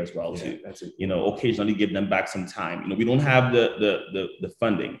self-care as well too. That's it. Occasionally give them back some time. We don't have the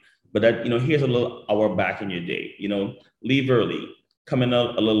funding, but that, here's a little hour back in your day. Leave early, come in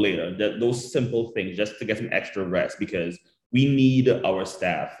a little later. Those simple things just to get some extra rest, because we need our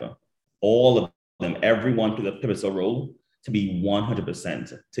staff, all of them, everyone to the pivotal role, to be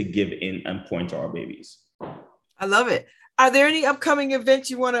 100% to give in and point to our babies. I love it. Are there any upcoming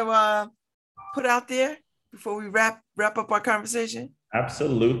events you want to put out there before we wrap up our conversation?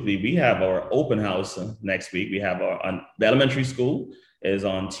 Absolutely. We have our open house next week. We have the elementary school is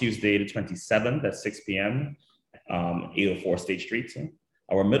on Tuesday the 27th at 6 p.m., 804 State Street.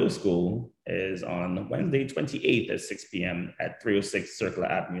 Our middle school is on Wednesday 28th at 6 p.m. at 306 Circular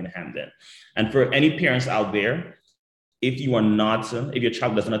Avenue in Hampden. And for any parents out there, if your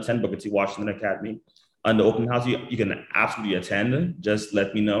child doesn't attend Booker T. Washington Academy on the open house, you can absolutely attend. Just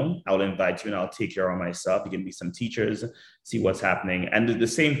let me know. I'll invite you and I'll take care of myself. You can meet some teachers, see what's happening. And the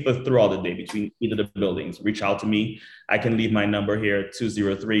same throughout the day between either the buildings. Reach out to me. I can leave my number here,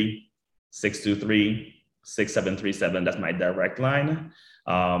 203-623-6737. That's my direct line.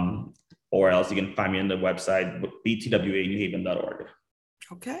 Or else you can find me on the website, btwanewhaven.org.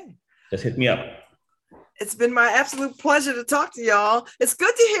 Okay. Just hit me up. It's been my absolute pleasure to talk to y'all. It's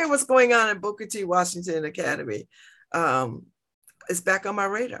good to hear what's going on at Booker T. Washington Academy. It's back on my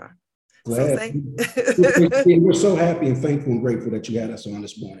radar. Glad. We're so happy and thankful and grateful that you had us on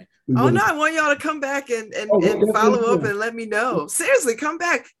this morning. No, I want y'all to come back and follow up and let me know. Seriously, come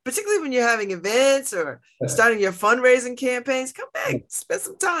back, particularly when you're having events or starting your fundraising campaigns. Come back, spend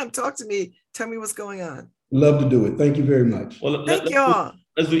some time, talk to me, tell me what's going on. Love to do it. Thank you very much. Well, thank y'all.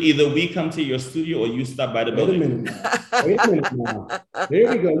 Let's do either we come to your studio or you stop by the building. Wait a minute now. There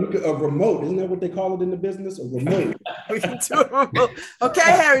we go. A remote. Isn't that what they call it in the business? A remote. We can do a remote. Okay,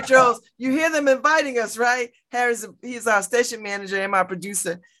 Harry Droz, you hear them inviting us, right? He's our station manager and my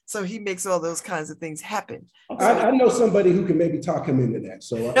producer. So he makes all those kinds of things happen. I know somebody who can maybe talk him into that.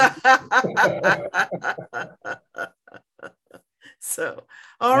 So,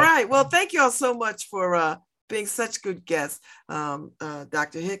 all right. Well, thank you all so much for being such good guests,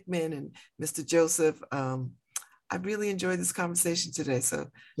 Dr. Hickman and Mr. Joseph. I really enjoyed this conversation today. So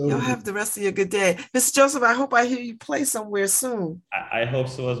y'all have the rest of your good day. Mr. Joseph, I hope I hear you play somewhere soon. I hope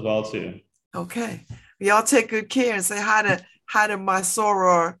so as well, too. Okay. Y'all take good care and say hi to my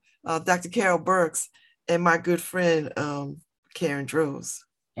soror, Dr. Carol Burks, and my good friend, Karen Droz.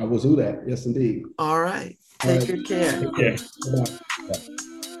 I will do that. Yes, indeed. All right. Take good care. Take care.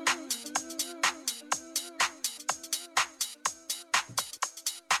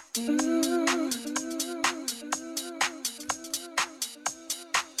 Bye-bye.